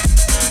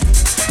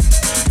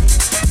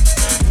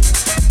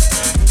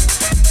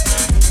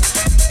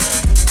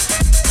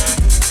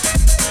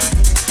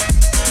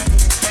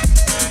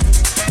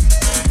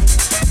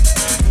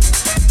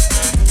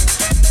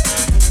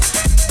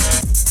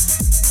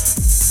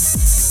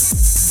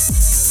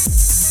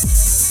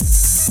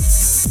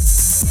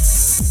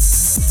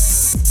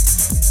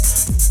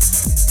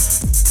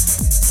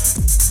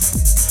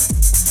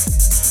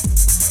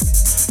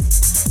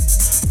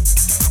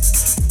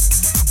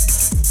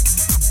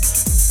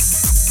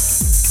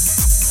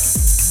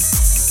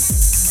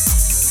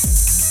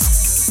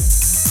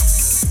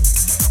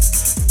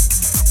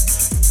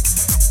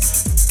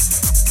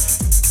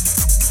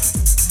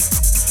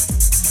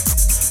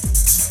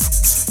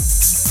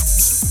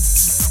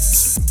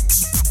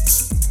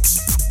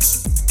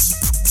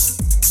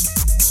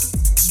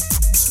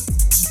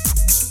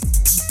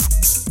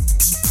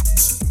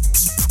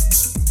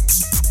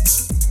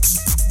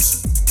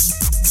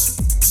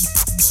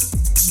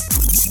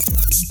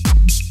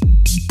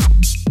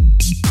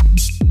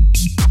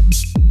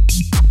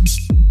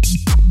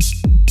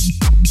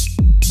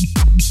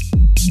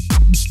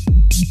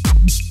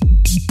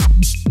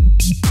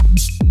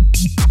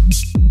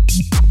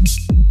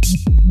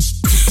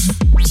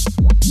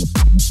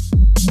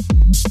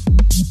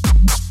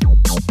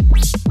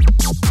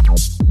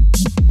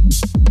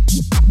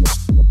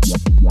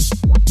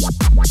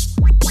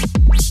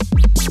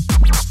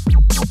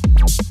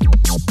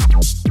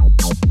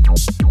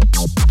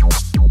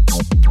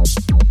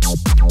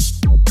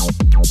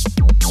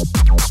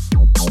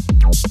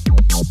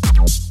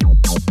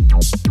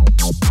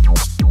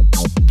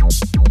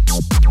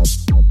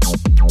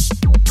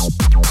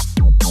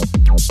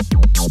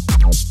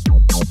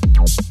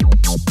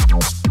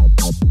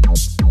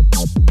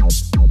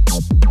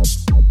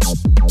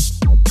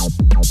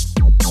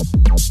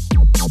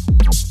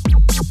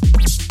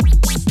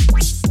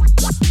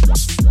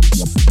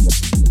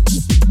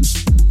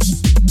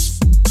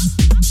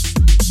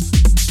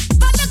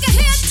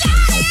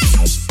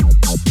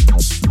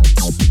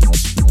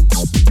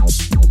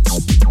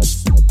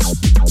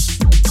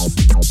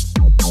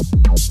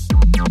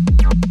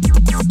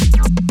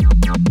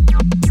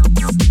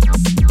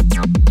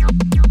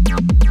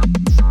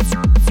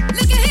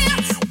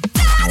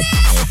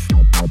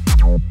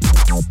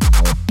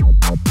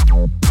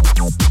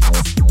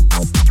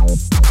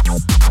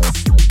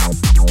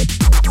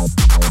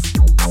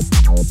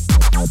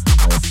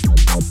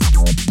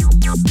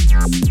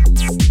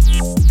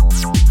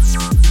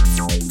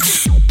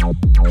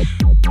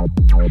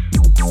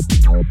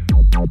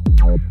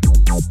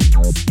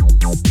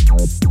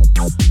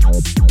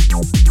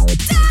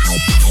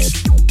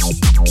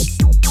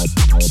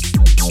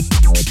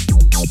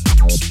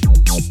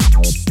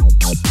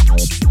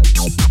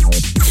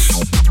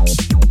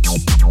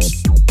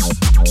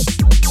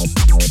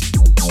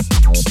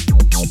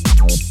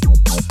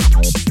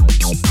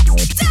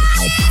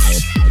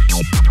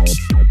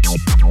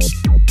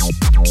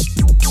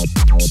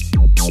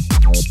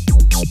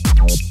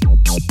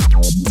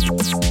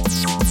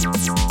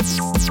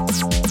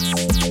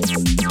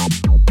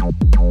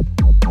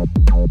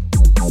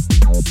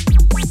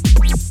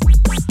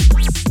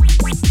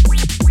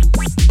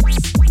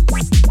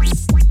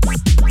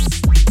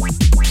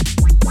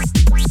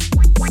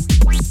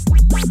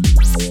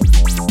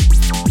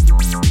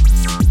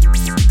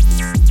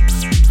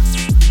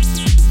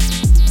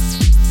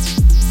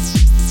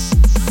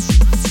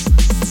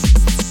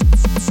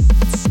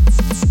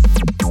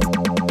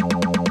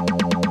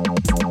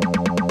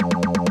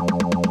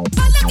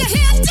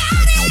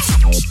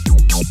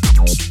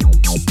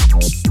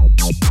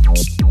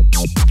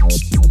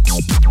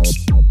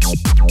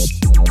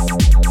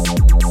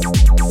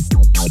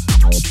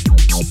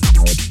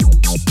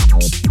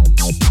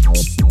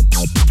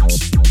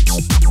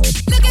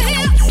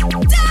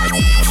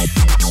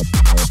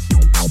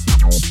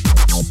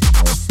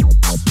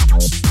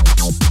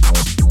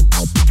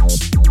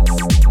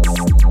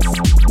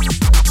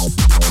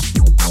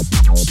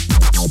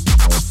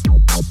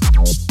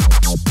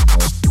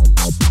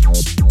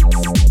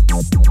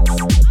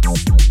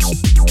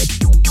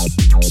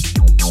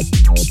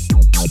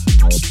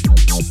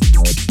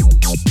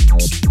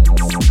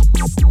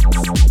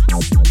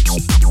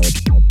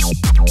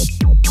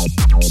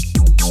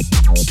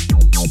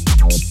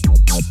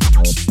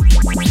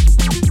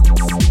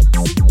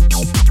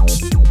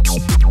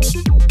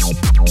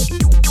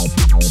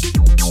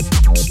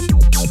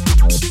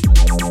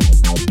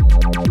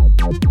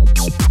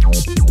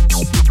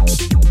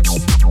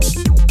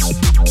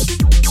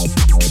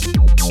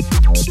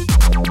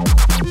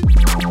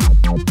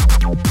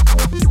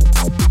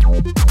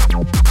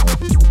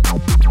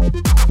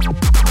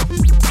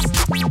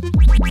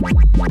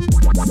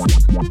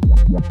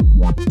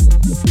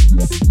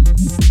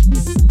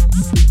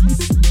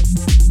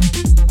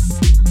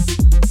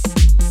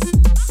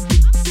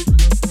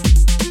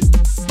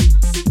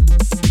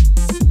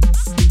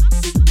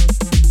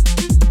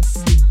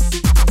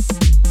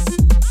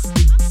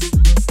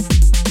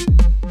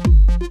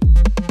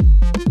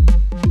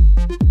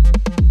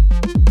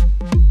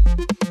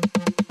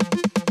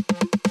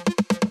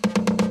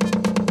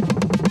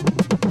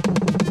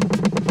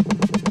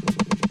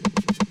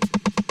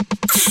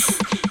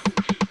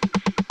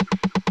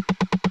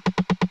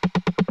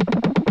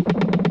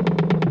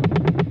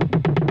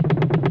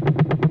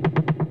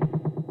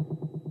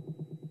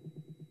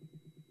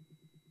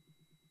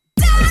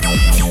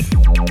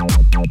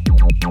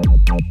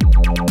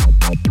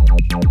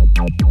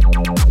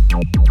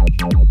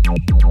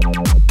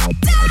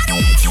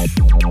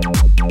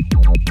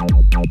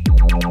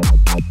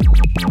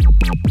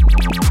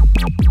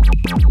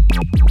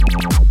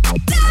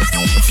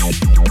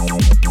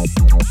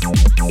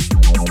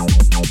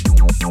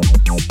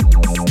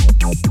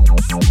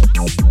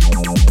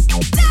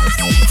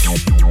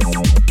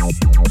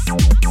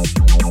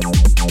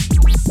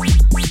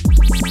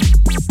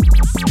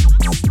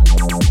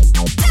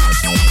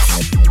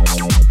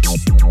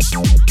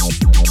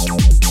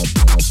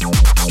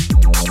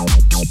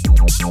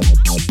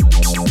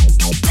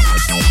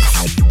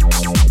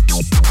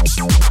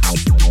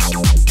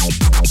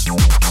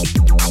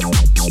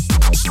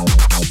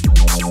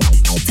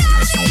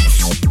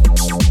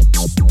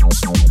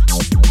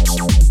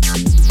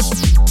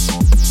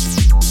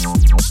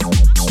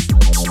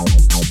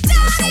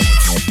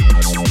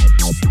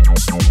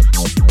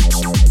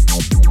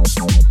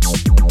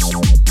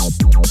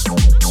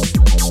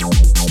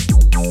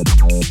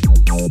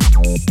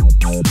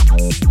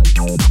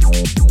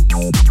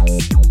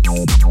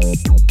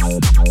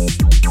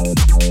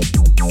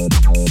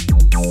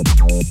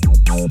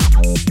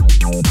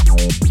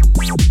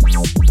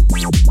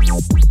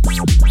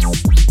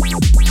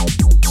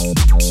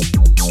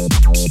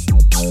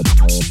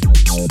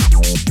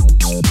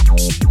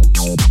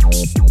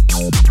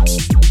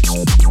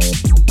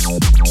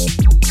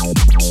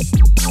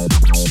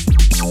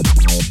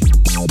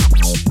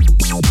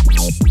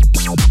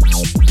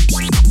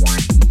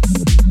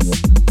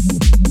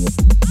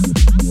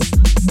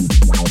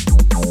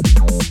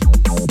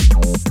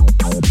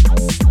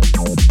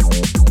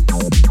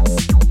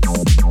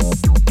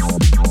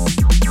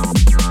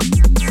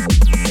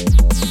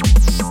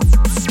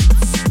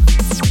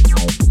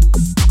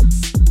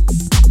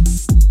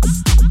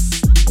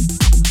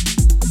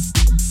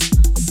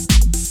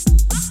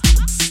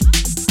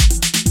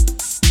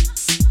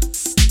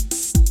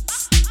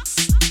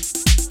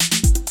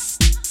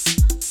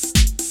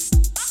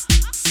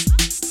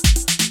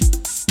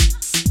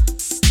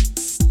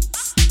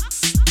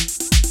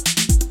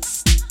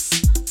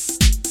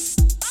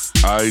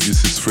 Hi,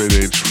 this is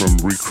Felix from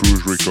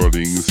Recruit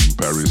Recordings in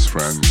Paris,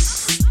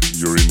 France.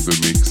 You're in the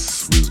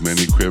mix with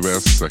Manny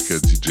Cuevas, aka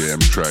DJ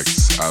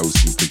M-TRAXXX,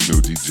 house and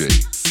techno DJ.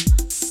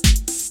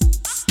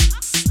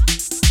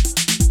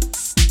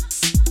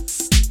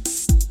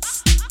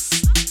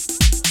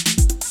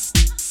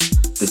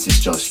 This is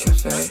Josh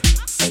Cafe,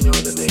 and you're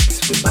in the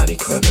mix with Manny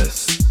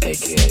Cuevas,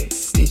 aka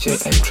DJ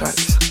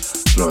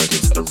M-TRAXXX,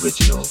 Florida's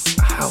original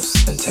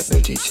house and techno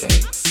DJ.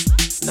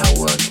 Now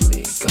work for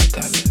me,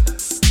 goddammit.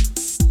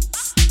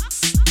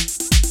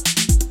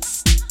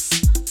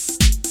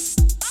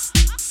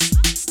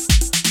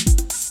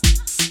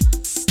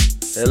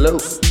 Hello,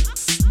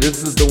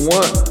 this is the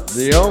one,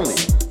 the only,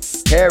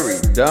 Kerri,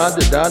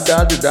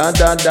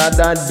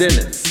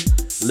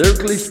 Dennis.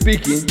 Lyrically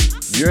speaking,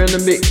 you're in the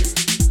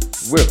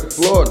mix with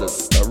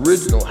Florida's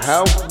original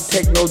house and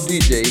techno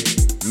DJ,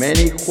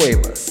 Manny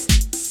Cuevas.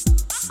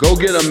 Go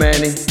get him,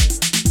 Manny.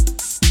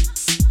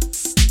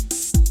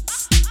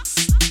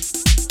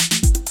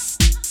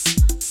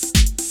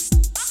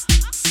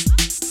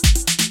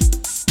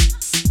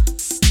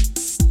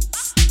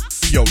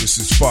 Yo, this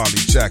is Farley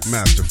Jack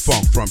Master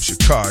Funk from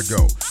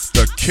Chicago,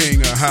 the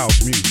king of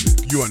house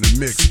music. You're in the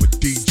mix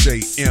with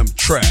DJ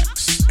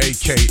M-TRAXXX,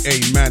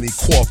 aka Manny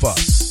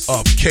Cuevas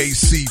of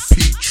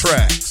KCP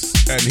Trax,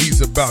 and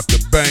he's about to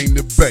bang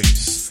the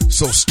bass.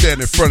 So stand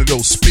in front of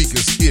those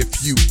speakers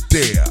if you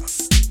dare.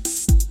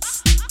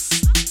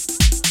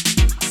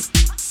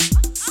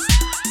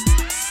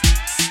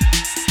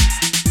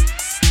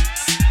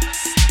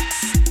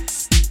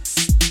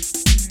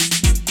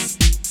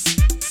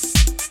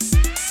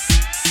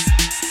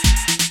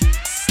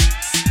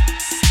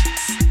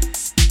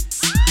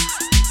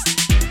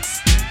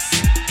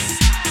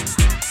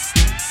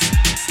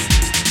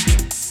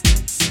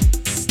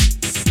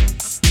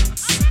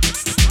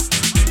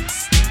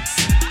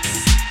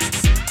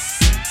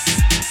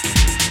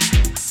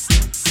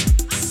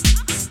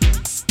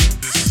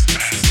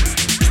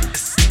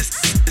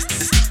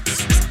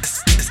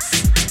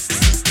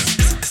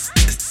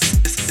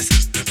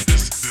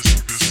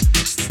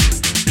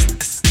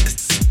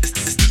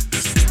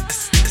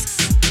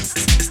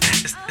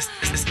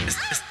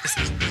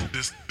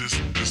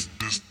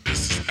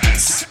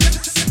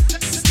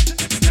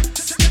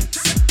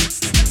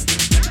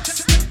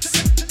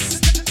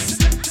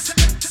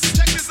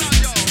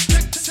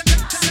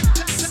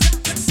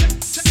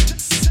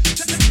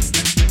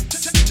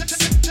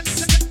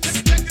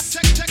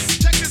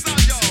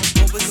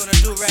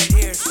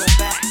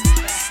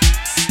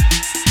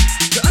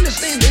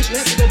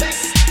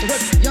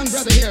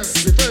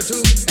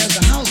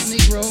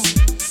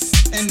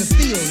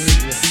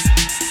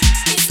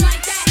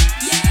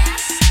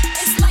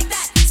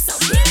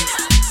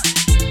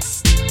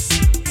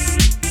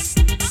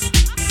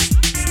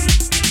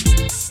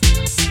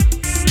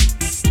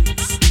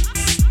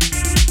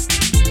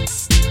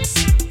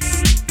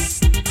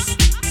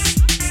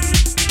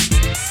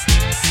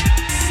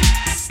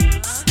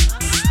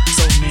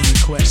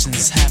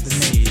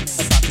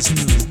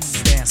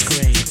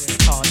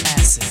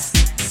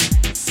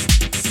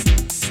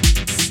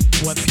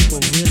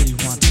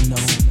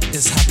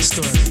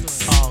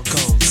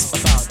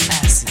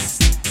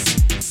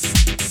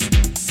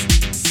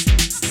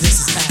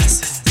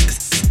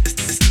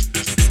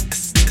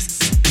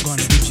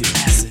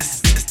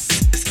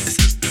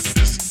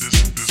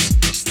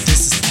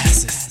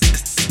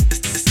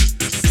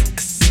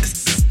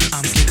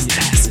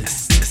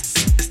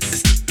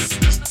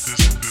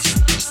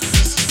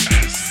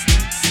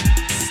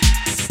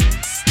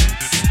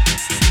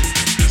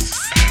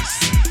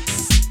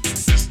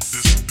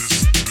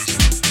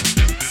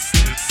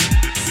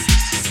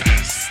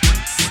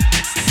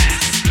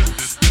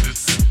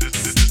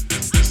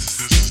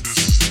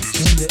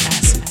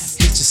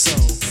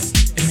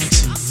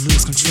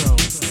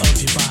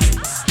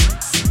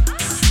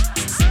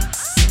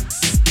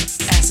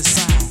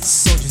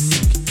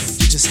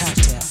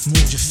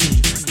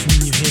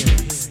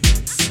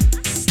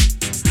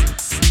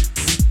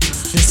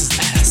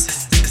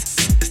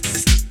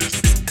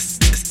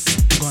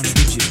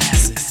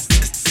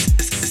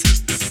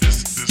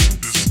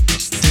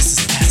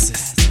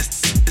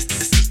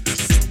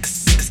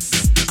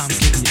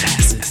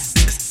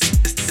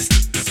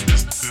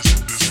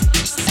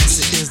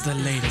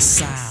 the latest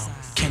sound.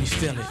 Can you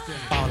feel it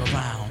all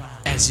around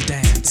as you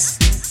dance?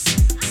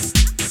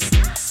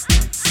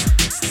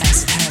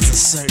 As it has a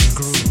certain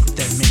groove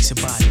that makes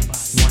your body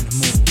want to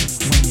move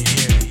when you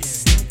hear it.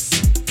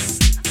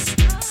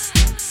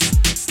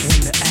 When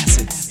the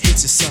acid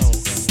hits your soul,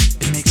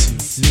 it makes you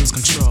lose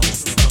control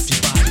of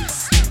your body.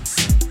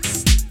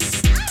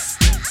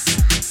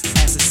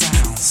 As it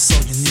sounds so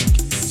unique,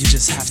 you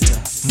just have to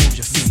move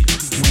your feet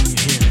when you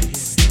hear it.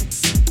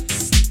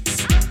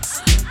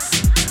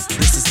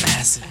 This is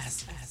acid.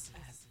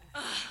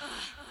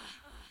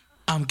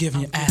 I'm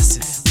giving you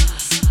acid.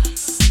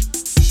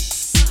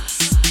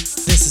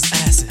 This is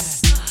acid.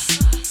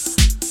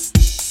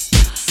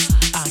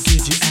 I'll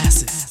give you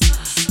acid.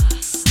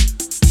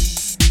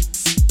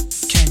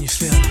 Can you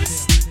feel it?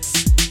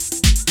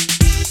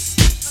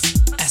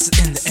 Acid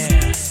in the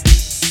air.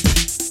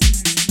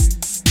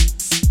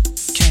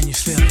 Can you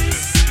feel it?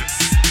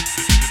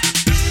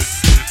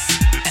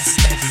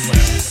 Acid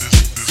everywhere.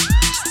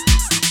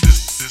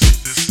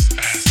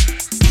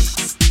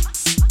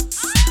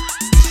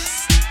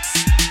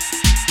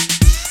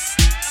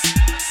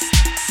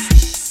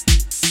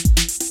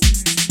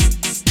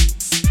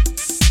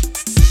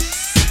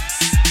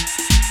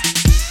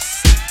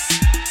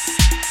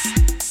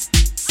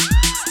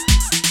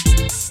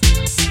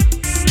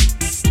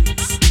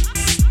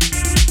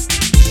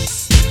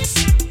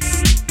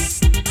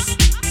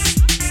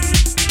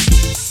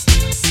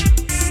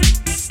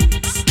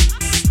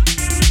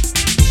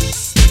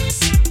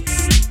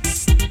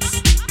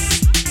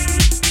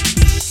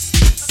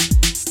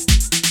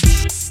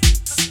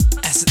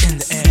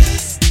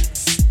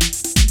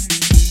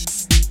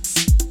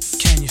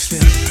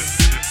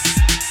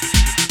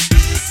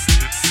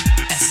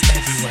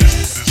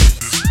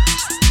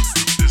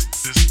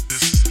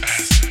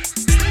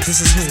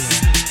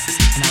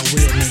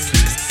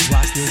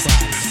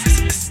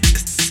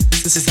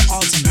 This is the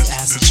ultimate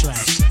acid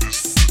track.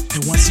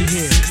 And once you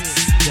hear it,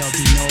 there'll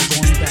be no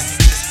going back.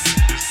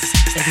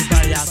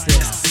 Everybody out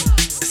there,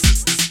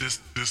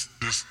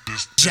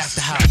 jack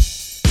the house.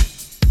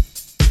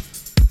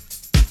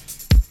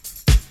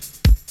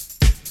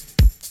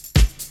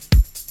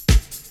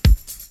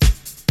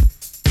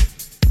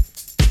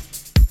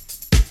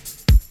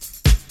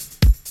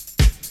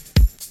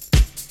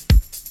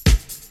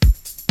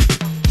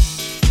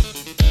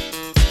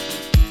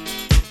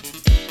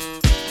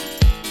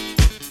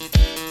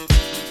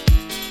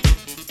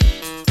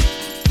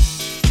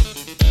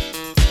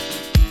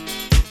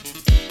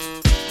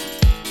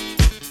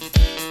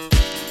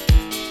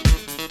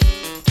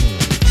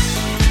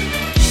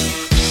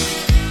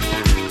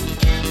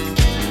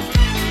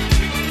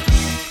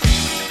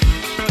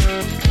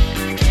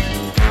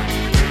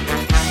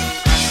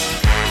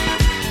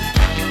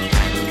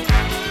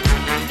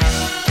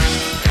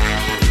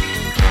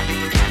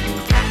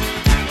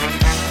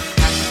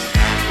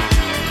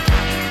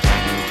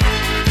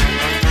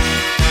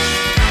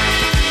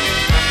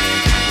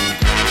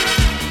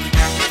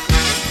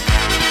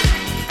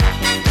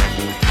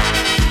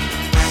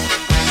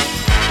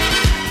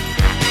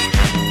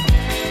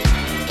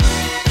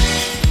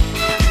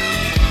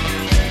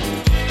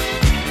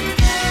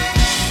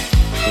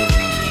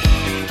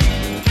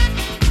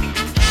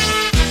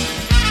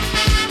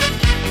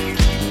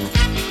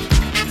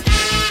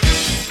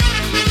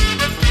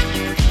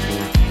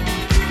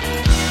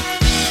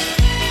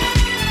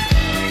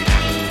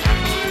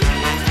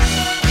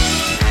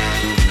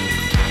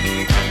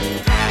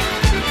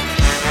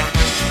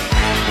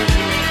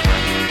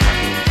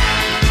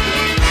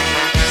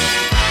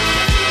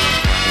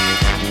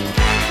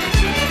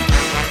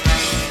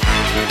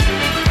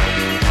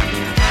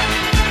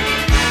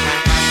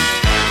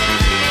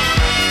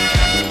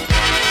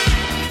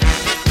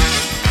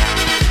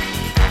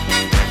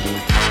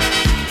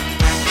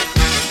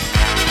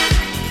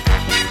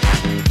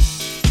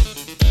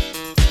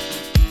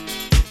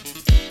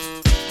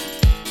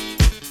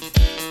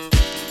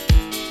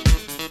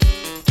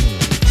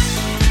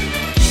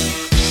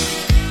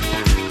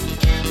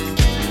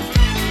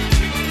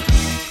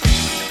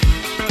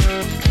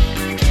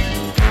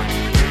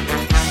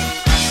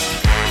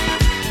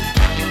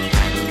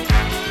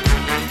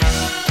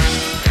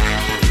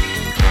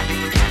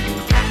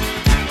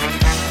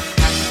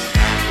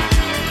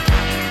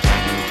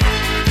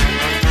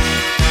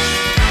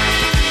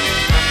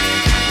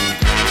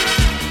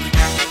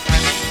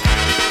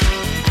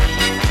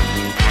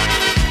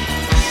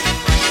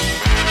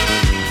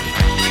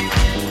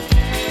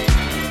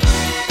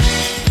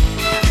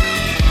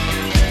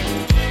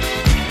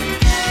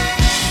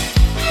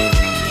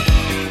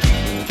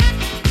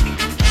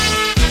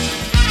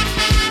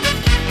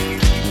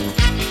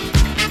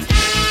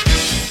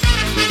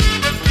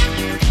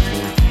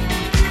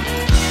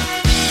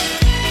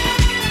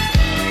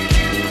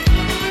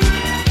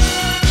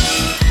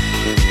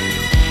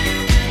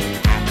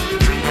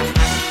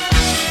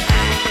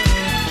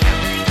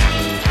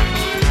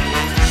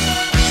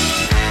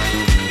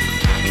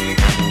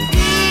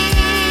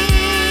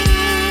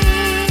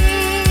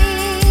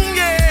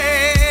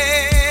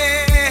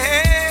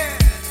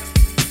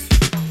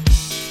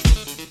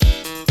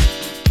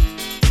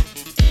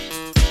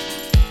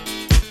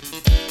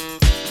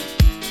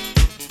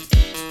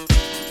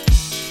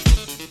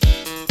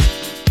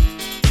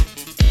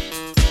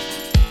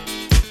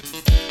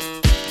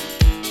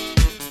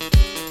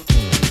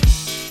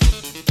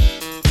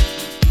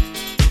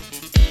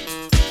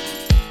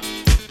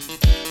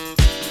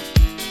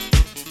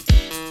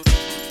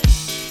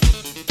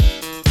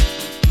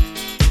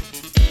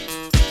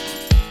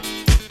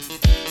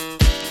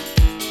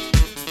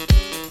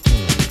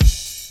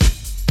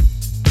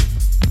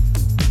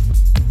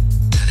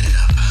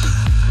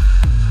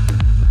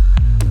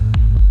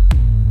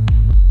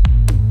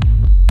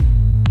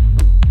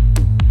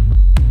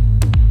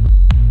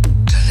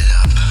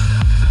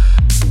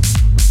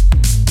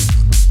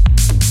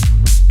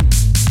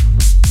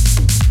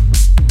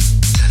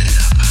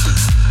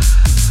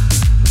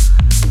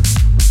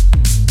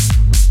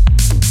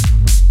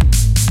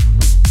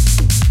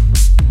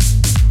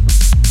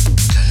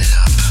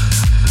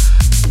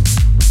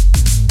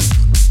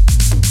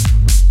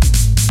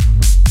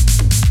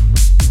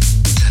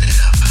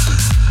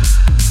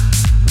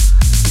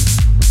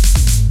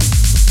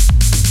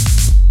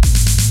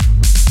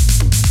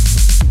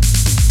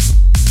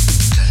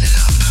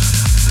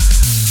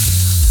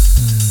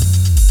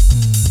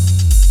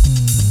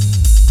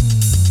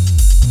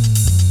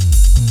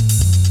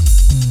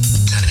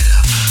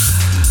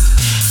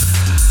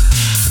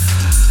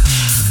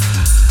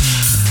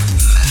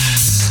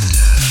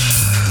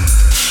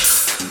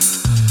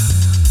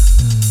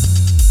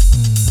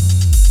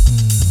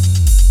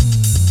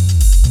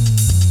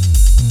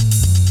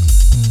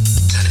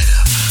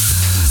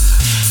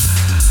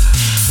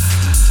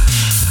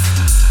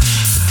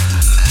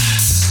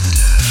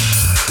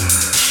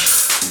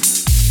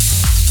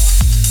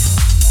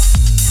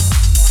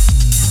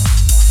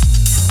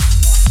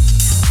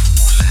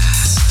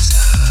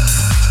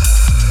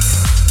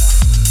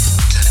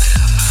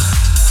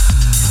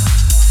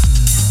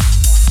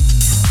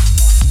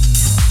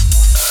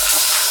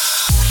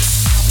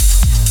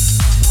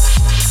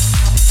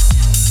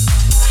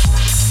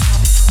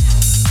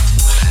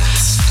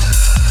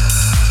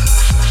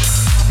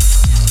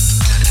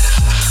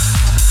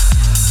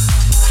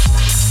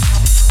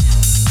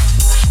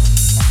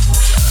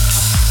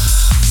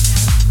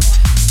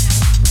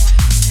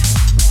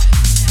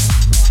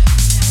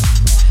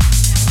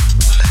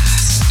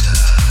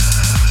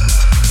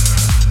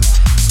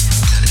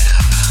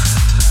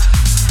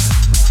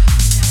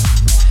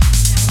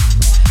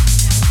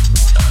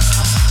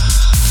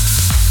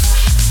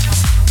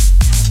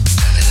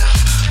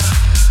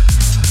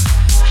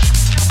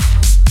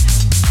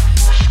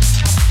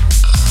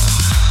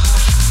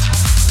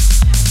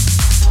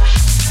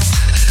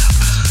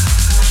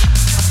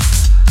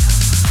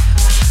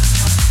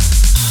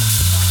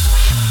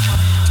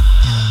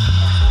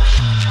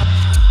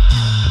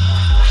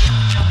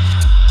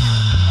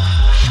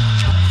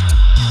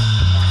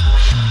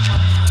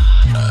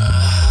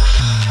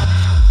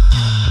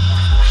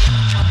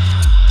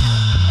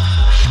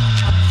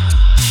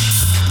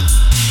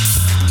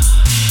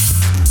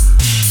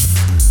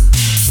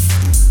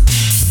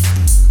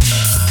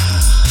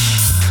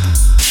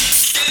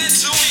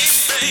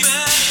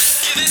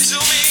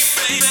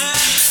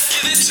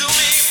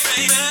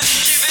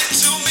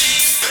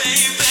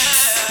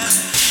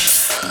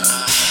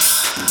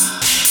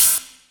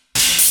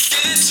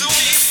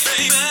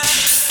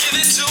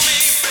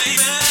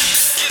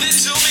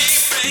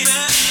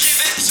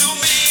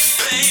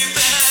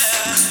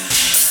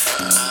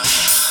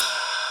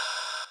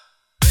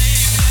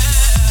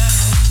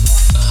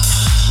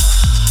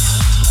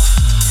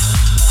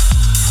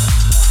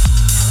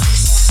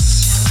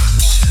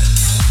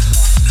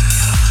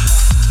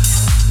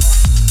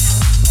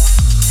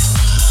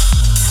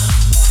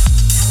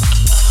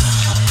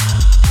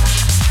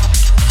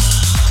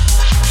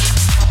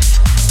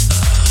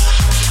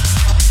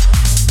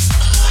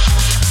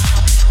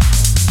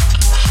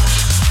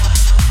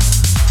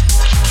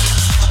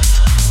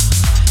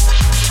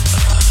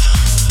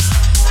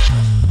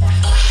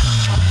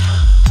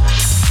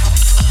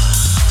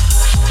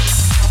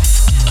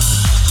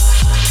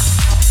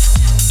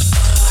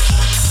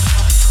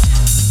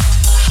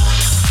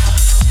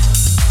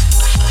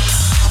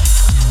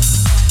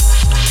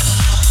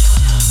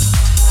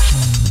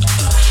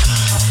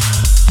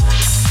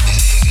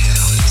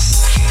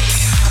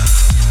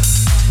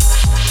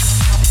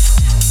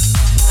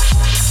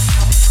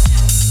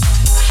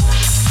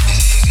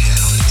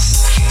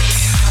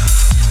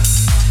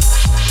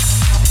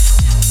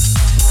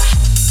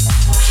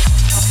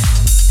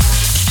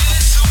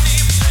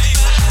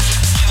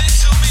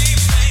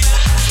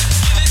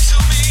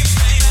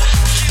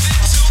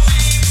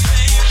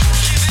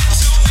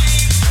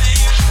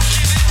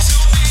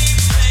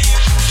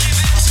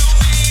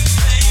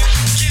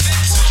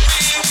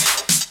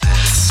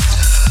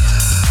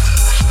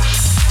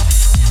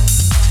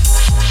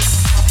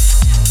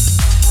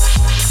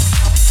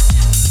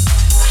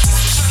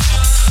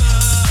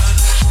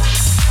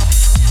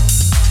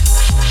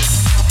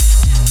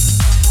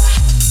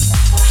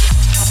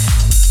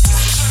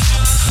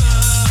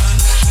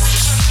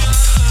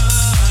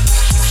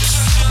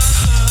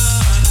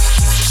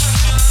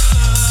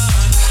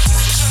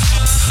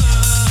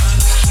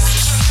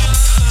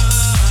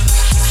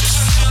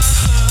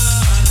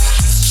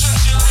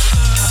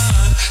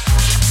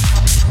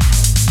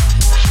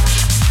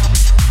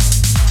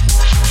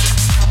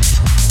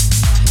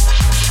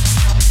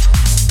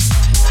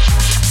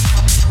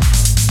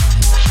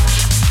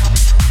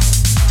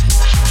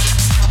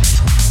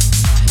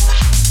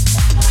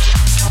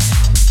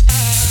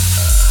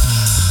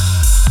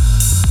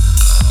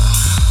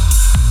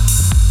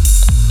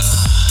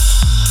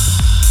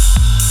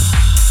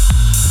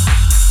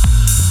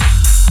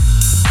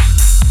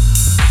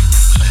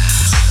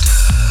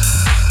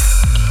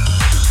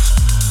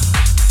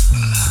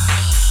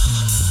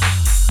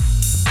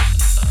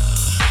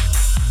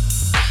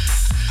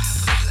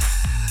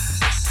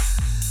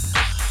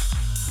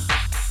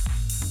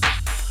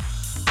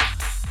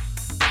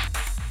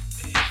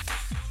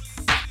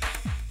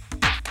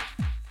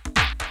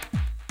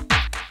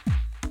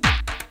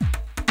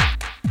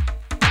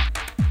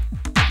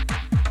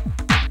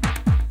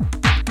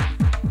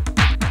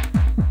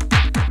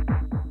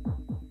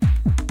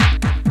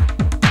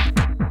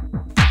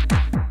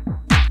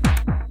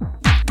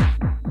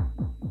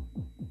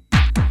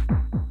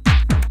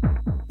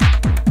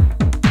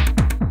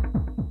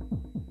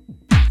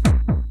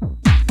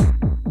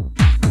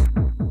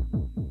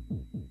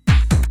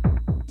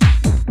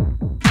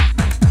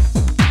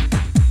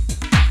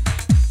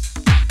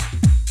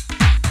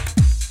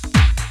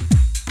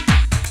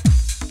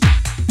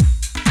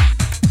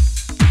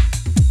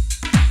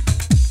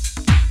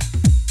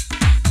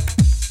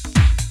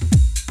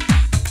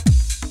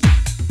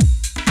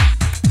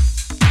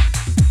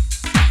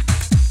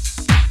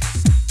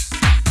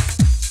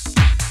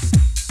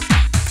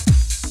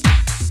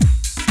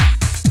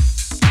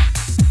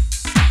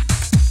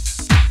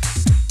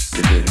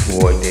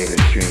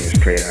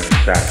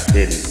 Trax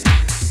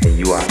City, and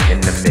you are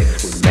in the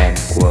mix with Manny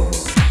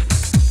Cuevas,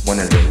 one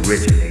of the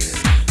originators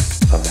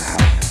of the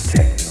house of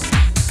techno.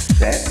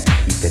 Set,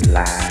 keep it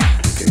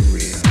live, keep it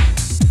real.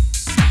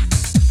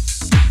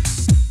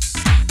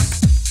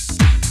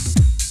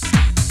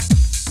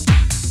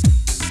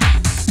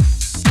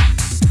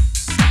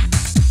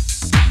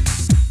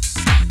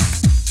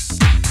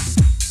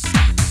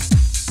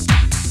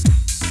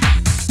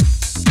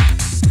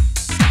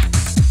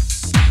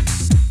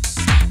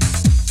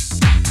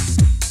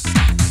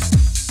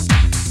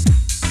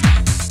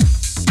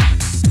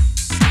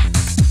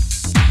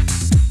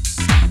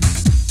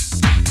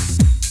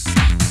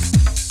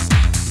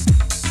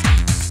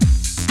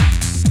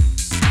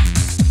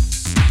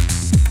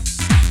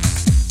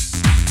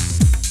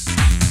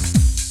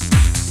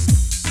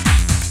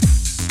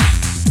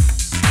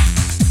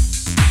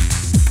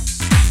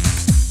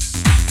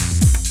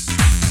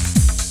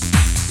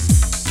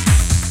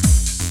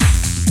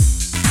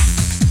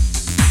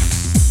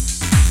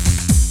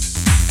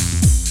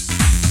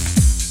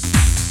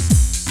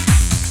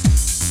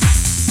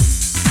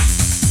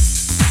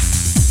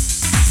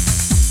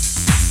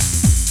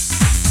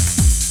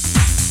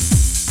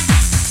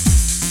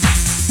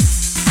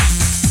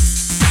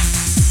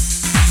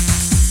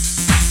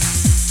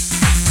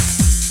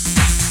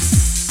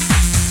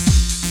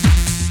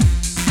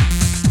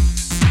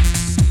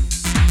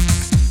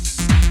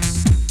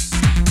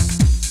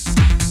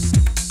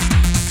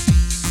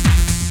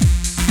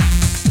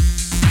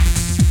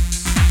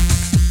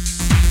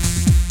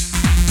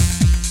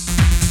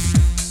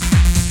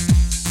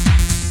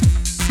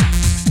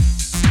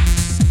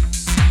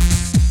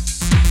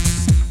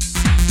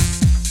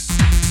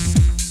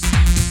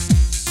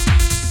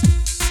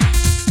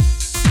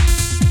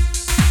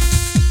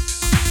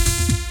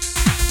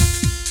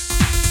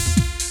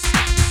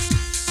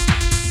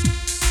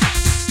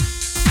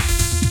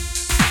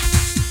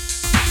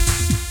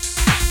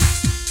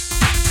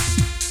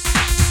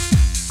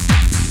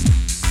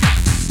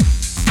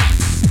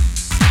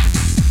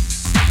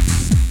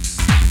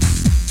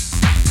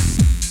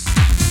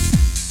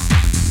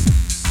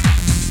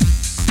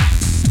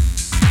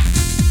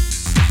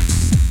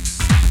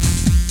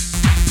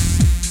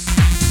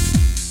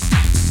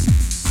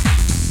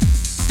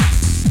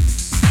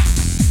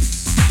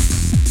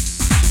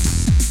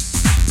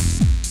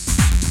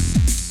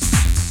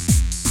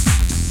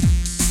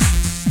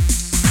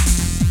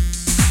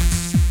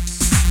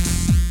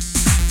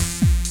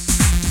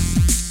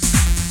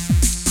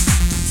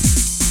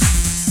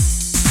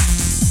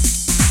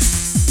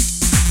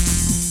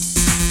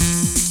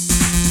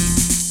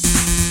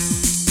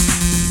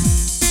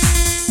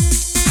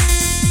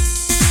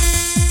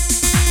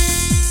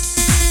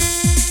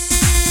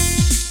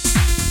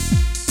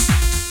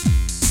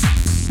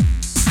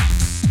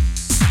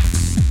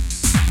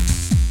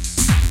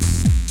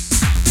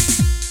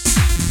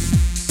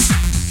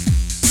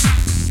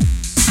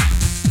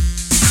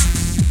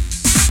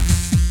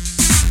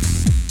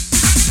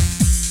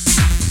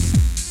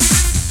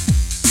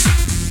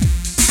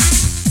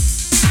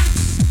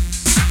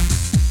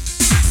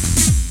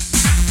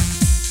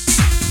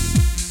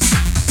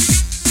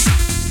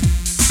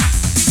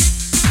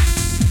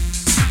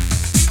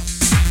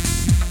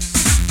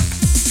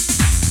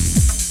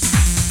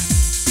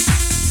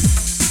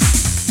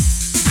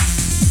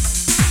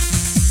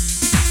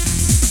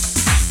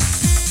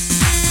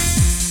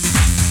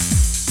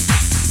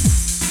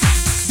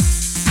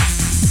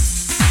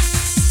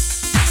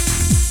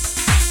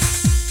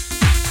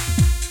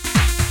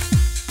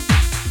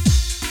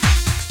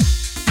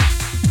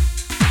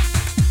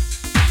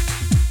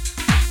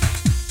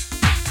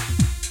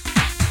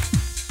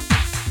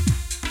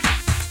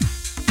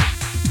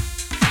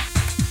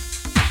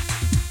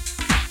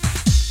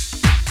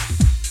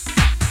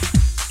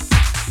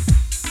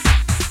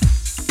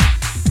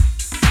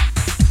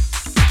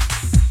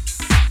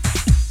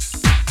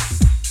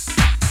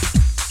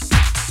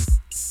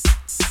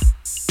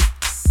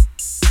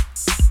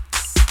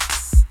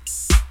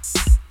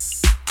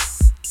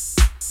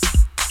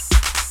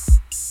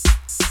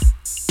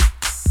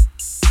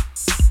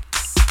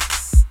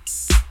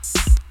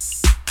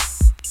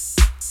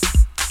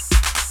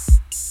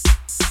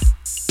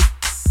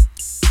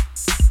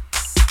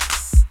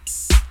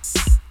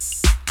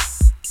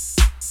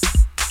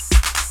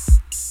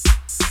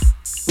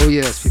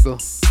 yes, people.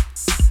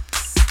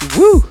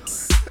 Woo!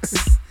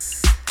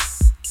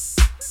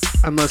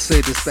 I must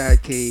say this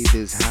Bat Cave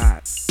is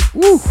hot.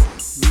 Woo!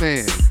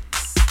 Man.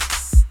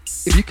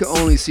 If you could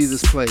only see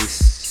this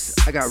place.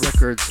 I got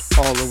records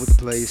all over the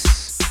place.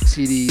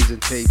 CDs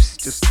and tapes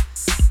just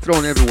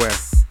thrown everywhere.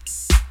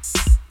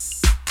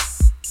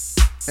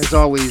 As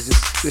always,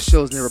 this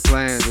show's never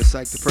planned. It's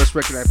like the first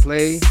record I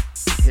play,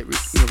 hit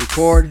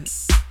record,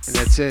 and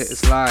that's it.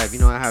 It's live.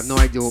 I have no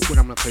idea what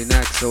I'm gonna play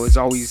next, so it's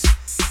always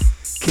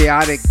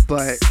chaotic,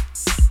 but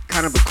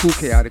kind of a cool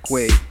chaotic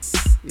way.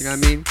 You know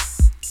what I mean?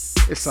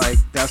 It's like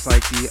that's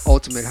like the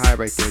ultimate high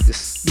right there.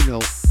 Just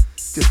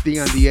just being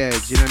on the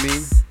edge. You know what I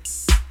mean?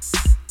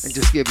 And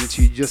just giving it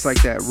to you just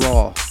like that,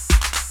 raw.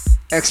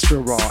 Extra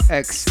Raw,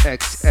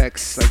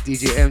 XXX, like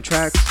DJ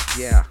M-TRAXXX,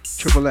 yeah,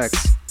 triple X.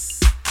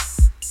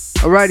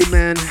 Alrighty,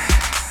 man,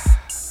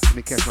 let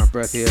me catch my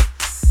breath here.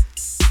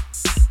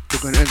 We're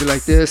gonna end it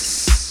like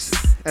this.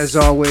 As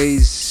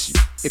always,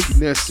 if you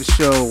missed the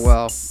show,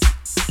 well,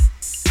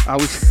 I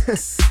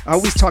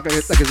always talk like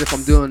as if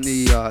I'm doing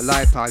the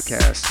live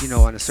podcast, you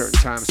know, on a certain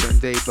time, a certain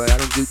day, but I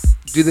don't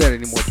do that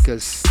anymore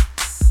because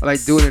I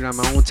like doing it on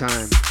my own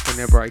time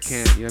whenever I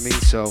can, you know what I mean?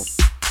 So,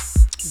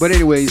 but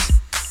anyways,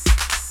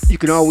 you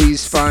can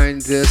always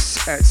find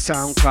this at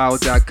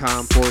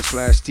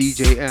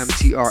soundcloud.com/DJ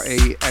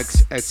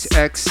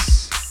M-TRAXXX.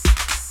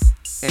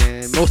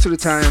 And most of the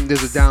time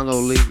there's a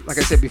download link. Like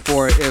I said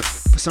before, if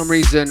for some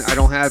reason I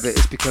don't have it,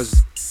 it's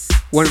because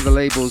one of the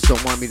labels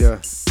don't want me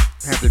to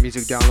have the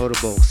music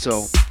downloadable.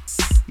 So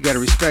you got to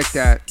respect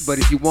that. But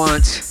if you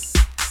want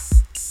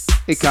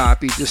a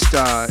copy, just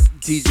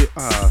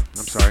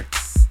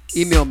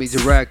email me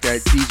direct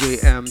at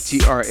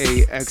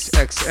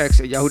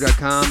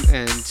djmtraxxx@yahoo.com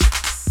and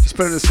just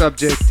put in the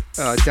subject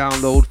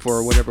download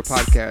for whatever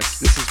podcast.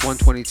 This is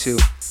 122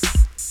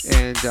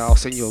 and I'll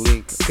send you a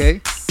link,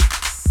 okay?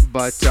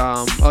 But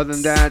other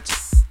than that,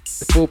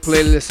 the full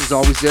playlist is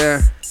always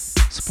there.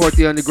 Support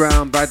the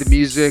underground, buy the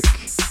music.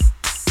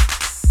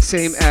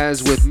 Same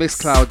as with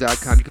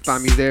Mixcloud.com. You can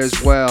find me there as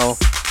well.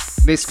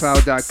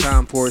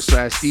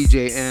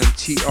 Mixcloud.com/DJ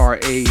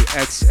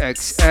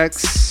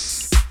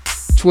M-TRAXXX.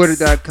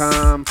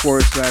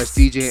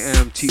 Twitter.com/DJ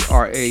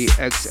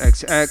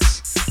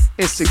M-TRAXXX.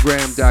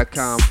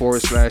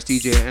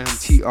 Instagram.com/DJ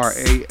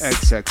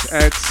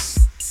M-TRAXXX.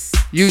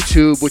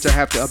 YouTube, which I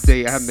have to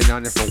update. I haven't been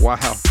on there for a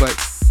while, but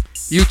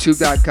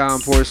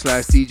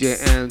YouTube.com/DJ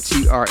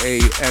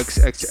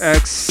M-TRAXXX.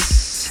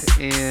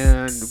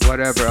 And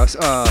whatever else.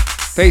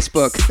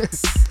 Facebook.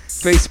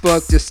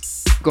 Facebook, just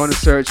go on the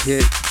search,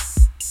 hit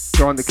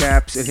throw on the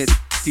caps and hit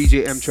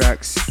DJ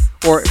M-TRAXXX.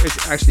 Or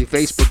it's actually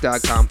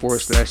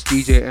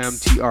Facebook.com/DJ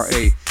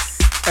M-TRAXXX.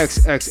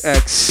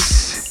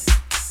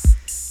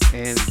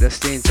 And let's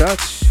stay in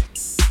touch.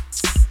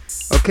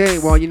 Okay,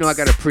 well, you know I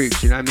gotta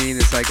preach, you know what I mean?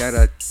 It's like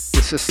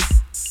this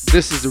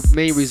is the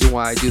main reason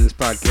why I do this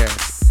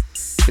podcast.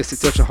 It's to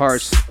touch the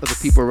hearts of the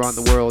people around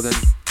the world. And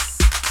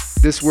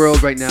this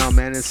world right now,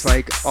 man, it's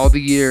like all the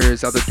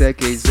years, all the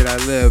decades that I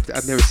lived,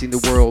 I've never seen the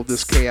world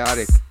this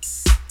chaotic.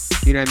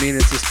 You know what I mean?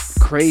 It's just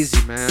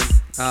crazy, man.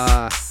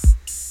 I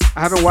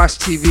haven't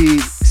watched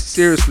TV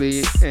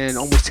seriously in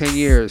almost 10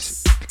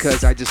 years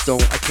because I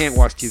can't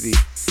watch TV.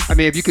 I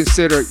mean, if you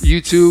consider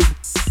YouTube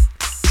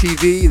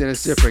TV, then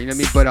it's different, you know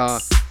what I mean? But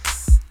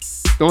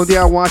the only thing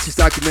I watch is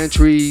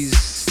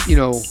documentaries, you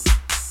know,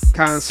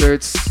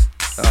 concerts,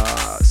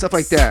 stuff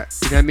like that,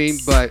 you know what I mean?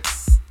 But,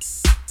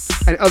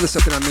 and other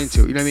stuff that I'm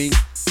into, you know what I mean?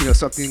 You know,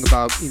 something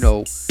about, you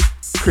know,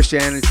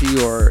 Christianity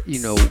or, you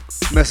know,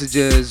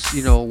 messages,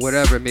 you know,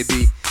 whatever,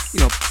 maybe, you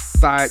know,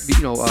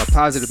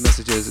 positive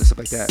messages and stuff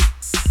like that.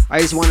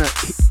 I just want to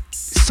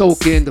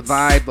soak in the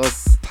vibe of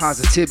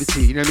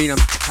positivity, you know what I mean? I'm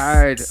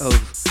tired of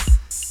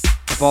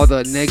all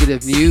the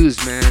negative news,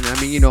 man. I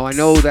mean, you know, I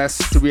know that's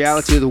the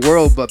reality of the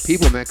world, but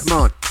people, man, come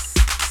on.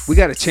 We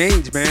got to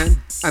change,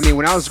 man. I mean,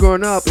 when I was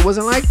growing up, it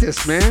wasn't like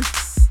this, man.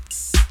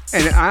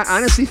 And I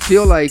honestly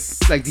feel like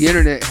the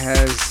internet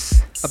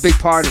has a big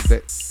part of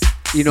it,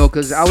 you know,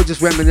 because I was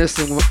just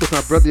reminiscing with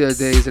my brother the other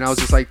days, and I was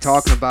just like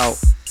talking about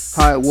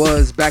how it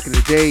was back in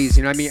the days,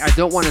 you know what I mean? I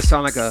don't want to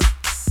sound like a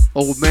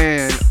old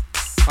man.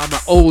 I'm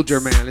an older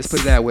man, let's put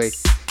it that way.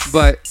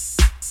 But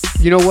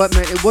you know what,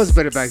 man? It was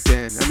better back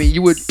then. I mean, we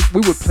would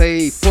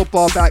play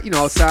football back, you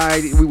know,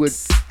 outside. We would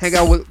hang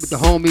out with the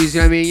homies, you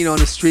know what I mean? You know, on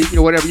the street, you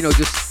know, whatever, you know,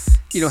 just,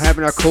 you know,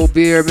 having our cold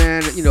beer,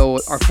 man, you know,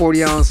 our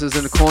 40 ounces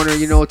in the corner,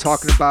 you know,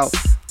 talking about,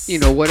 you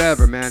know,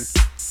 whatever, man,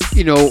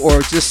 you know,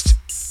 or just,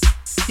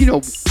 you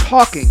know,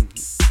 talking,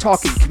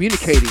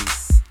 communicating.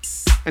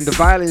 And the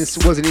violence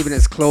wasn't even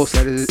as close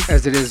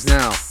as it is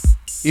now.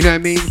 You know what I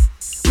mean?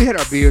 We had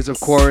our beers, of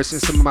course,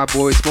 and some of my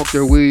boys smoked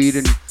their weed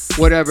and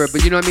whatever,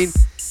 but you know what I mean?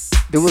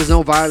 There was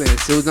no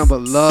violence. There was nothing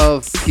but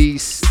love,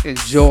 peace, and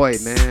joy,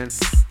 man.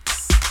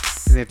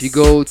 And if you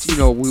go to, you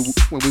know, when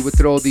we would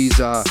throw these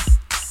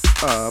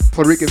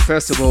Puerto Rican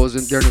festivals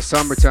during the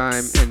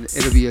summertime, and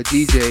it'll be a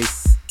DJ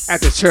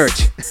at the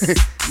church.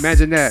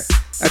 Imagine that.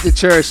 At the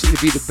church,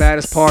 it'd be the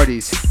baddest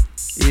parties.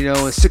 You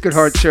know, in Sacred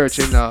Heart Church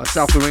in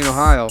South Lorraine,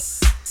 Ohio.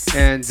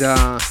 And,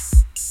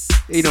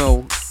 you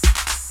know,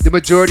 the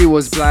majority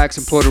was blacks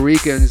and Puerto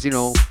Ricans, you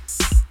know,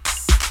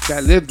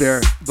 that lived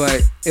there.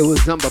 But it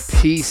was nothing but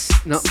peace,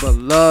 nothing but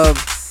love,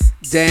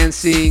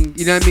 dancing,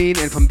 you know what I mean?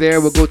 And from there,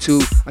 we'll go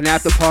to an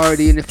after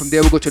party. And then from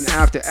there, we'll go to an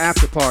after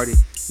party.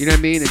 You know what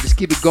I mean? And just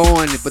keep it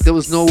going. But there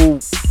was no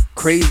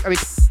crazy. I mean,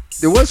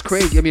 there was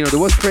crazy. I mean, there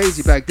was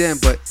crazy back then,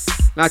 but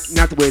not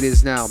the way it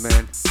is now,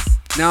 man.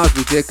 Now it's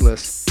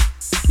ridiculous.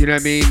 You know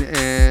what I mean?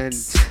 And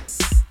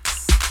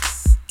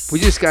we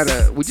just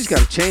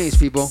gotta change,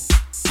 people.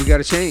 We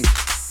gotta change.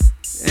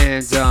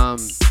 And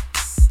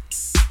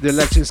the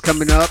election's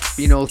coming up.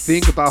 You know,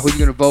 think about who you're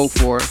gonna vote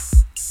for.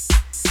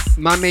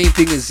 My main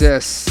thing is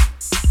this.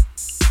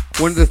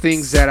 One of the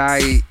things that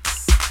I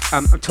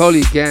I'm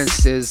totally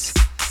against is,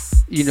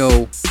 you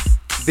know,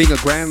 being a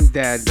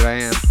granddad that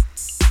I am,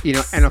 you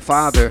know, and a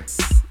father,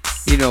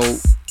 you know,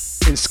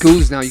 in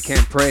schools now you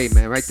can't pray,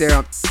 man. Right there,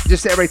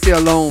 just that right there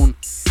alone,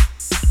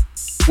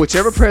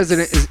 whichever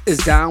president is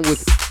down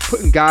with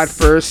putting God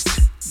first,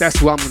 that's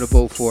who I'm going to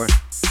vote for.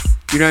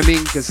 You know what I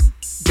mean? Because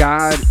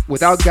God,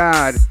 without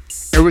God,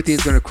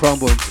 everything's going to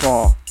crumble and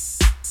fall.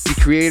 The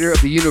creator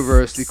of the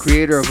universe, the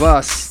creator of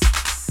us,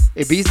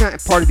 if he's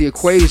not part of the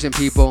equation,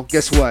 people,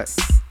 guess what?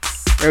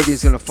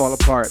 Everything's going to fall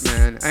apart,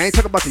 man. I ain't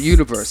talking about the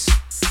universe.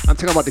 I'm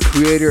talking about the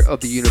creator of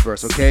the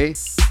universe, okay?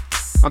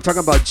 I'm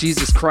talking about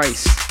Jesus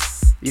Christ.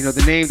 You know,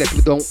 the name that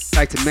people don't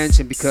like to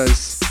mention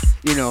because,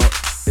 you know,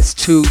 it's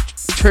too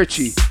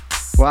churchy.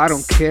 Well, I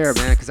don't care,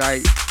 man, because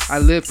I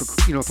live for,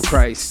 you know, for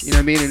Christ. You know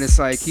what I mean? And it's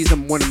like he's the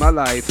one in my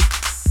life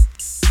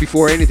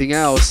before anything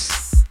else.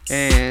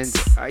 And,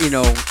 you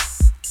know,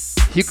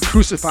 he can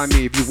crucify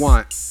me if you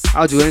want.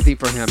 I'll do anything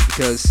for him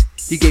because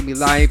he gave me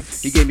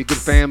life. He gave me good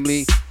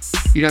family.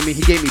 You know what I mean?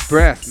 He gave me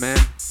breath, man.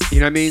 You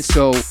know what I mean?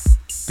 So,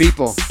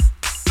 people,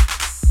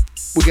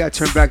 we got to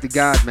turn back to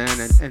God,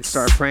 man, and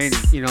start praying.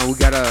 You know, we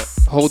got to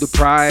hold the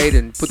pride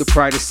and put the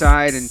pride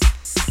aside and,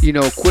 you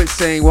know, quit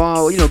saying,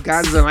 well, you know,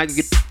 God doesn't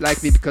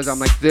like me because I'm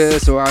like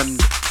this or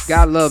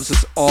God loves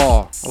us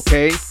all,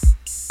 okay?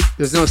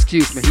 There's no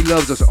excuse, man. He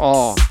loves us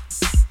all.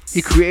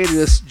 He created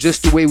us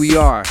just the way we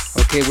are,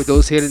 okay, with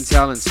those hidden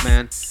talents,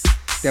 man,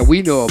 that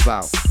we know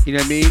about. You know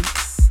what I mean?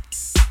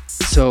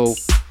 So,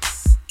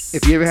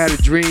 if you ever had a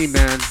dream,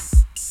 man,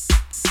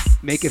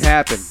 make it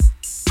happen.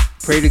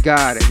 Pray to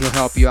God and he'll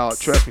help you out.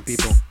 Trust me,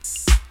 people.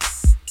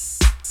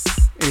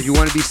 And if you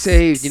want to be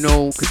saved, you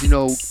know, because, you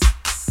know,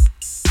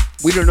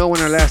 we don't know when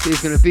our last day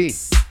is going to be.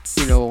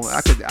 You know, I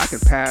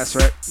could pass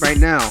right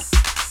now.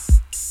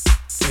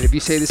 And if you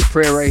say this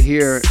prayer right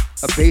here,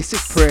 a basic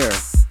prayer,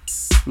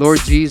 Lord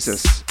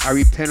Jesus, I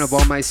repent of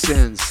all my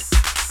sins.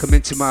 Come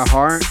into my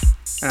heart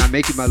and I'll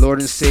make you my Lord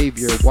and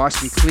Savior.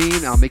 Wash me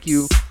clean. I'll make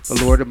you the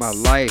Lord of my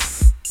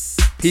life.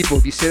 People,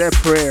 if you say that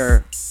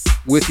prayer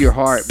with your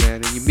heart,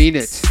 man, and you mean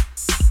it,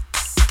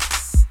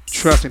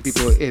 trust me,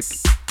 people,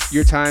 if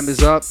your time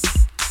is up,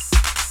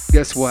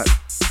 guess what?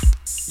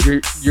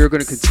 You're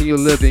going to continue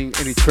living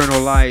an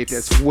eternal life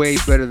that's way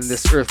better than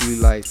this earthly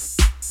life.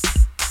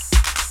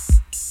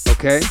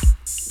 Okay?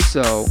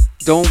 So,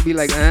 don't be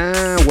like,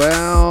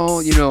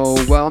 well, you know,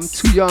 well, I'm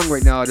too young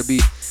right now to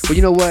be. Well,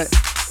 you know what?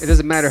 It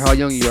doesn't matter how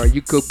young you are.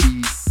 You could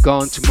be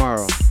gone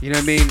tomorrow. You know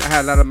what I mean? I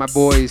had a lot of my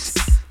boys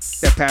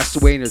that passed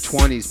away in their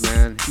 20s,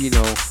 man, you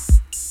know.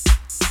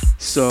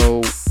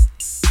 So,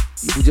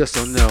 we just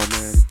don't know,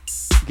 man.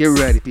 Get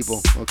ready,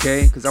 people,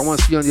 okay? Because I want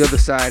to see you on the other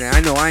side, and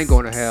I know I ain't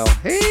going to hell.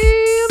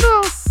 Hell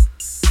no.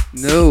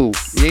 No,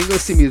 you ain't going to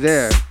see me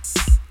there.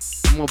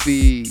 I'm going to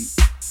be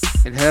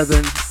in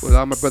heaven with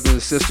all my brothers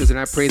and sisters, and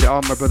I pray that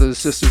all my brothers and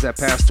sisters that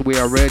passed away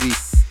already,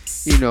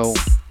 you know,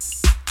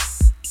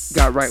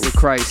 got right with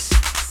Christ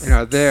and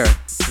are there,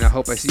 and I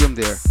hope I see them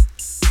there.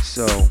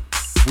 So,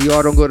 we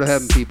all don't go to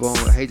heaven, people.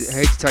 I hate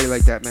to tell you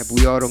like that, man, but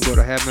we all don't go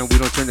to heaven. We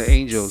don't turn to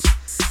angels.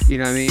 You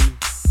know what I mean?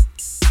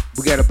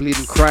 We got to believe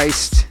in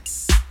Christ.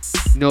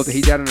 Know that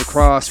he died on the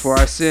cross for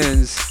our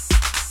sins.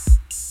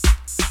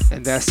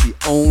 And that's the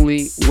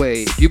only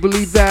way. If you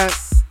believe that,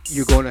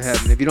 you're going to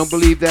heaven. If you don't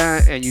believe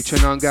that and you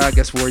turn on God,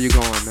 guess where you're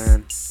going,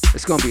 man?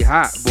 It's going to be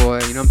hot, boy.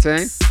 You know what I'm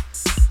saying?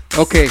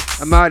 Okay,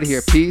 I'm out of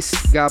here. Peace.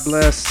 God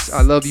bless.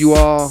 I love you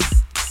all.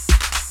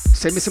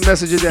 Send me some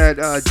messages at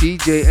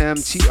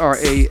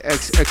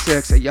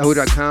DJM-TRAXXX at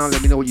yahoo.com.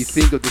 Let me know what you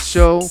think of the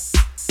show.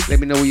 Let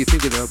me know what you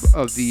think of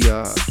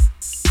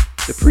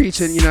the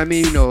preaching. You know what I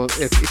mean? You know,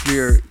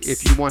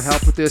 if you want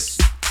help with this,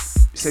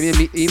 send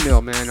me an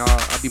email, man.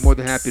 I'll be more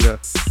than happy to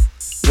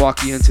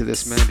walk you into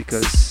this, man,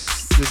 because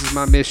this is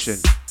my mission.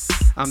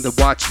 I'm the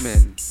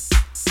watchman.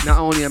 Not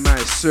only am I a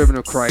servant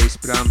of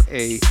Christ, but I'm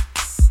a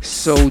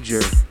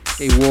soldier,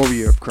 a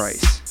warrior of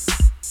Christ.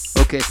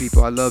 Okay,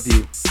 people, I love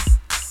you.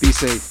 Be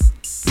safe.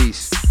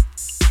 Peace.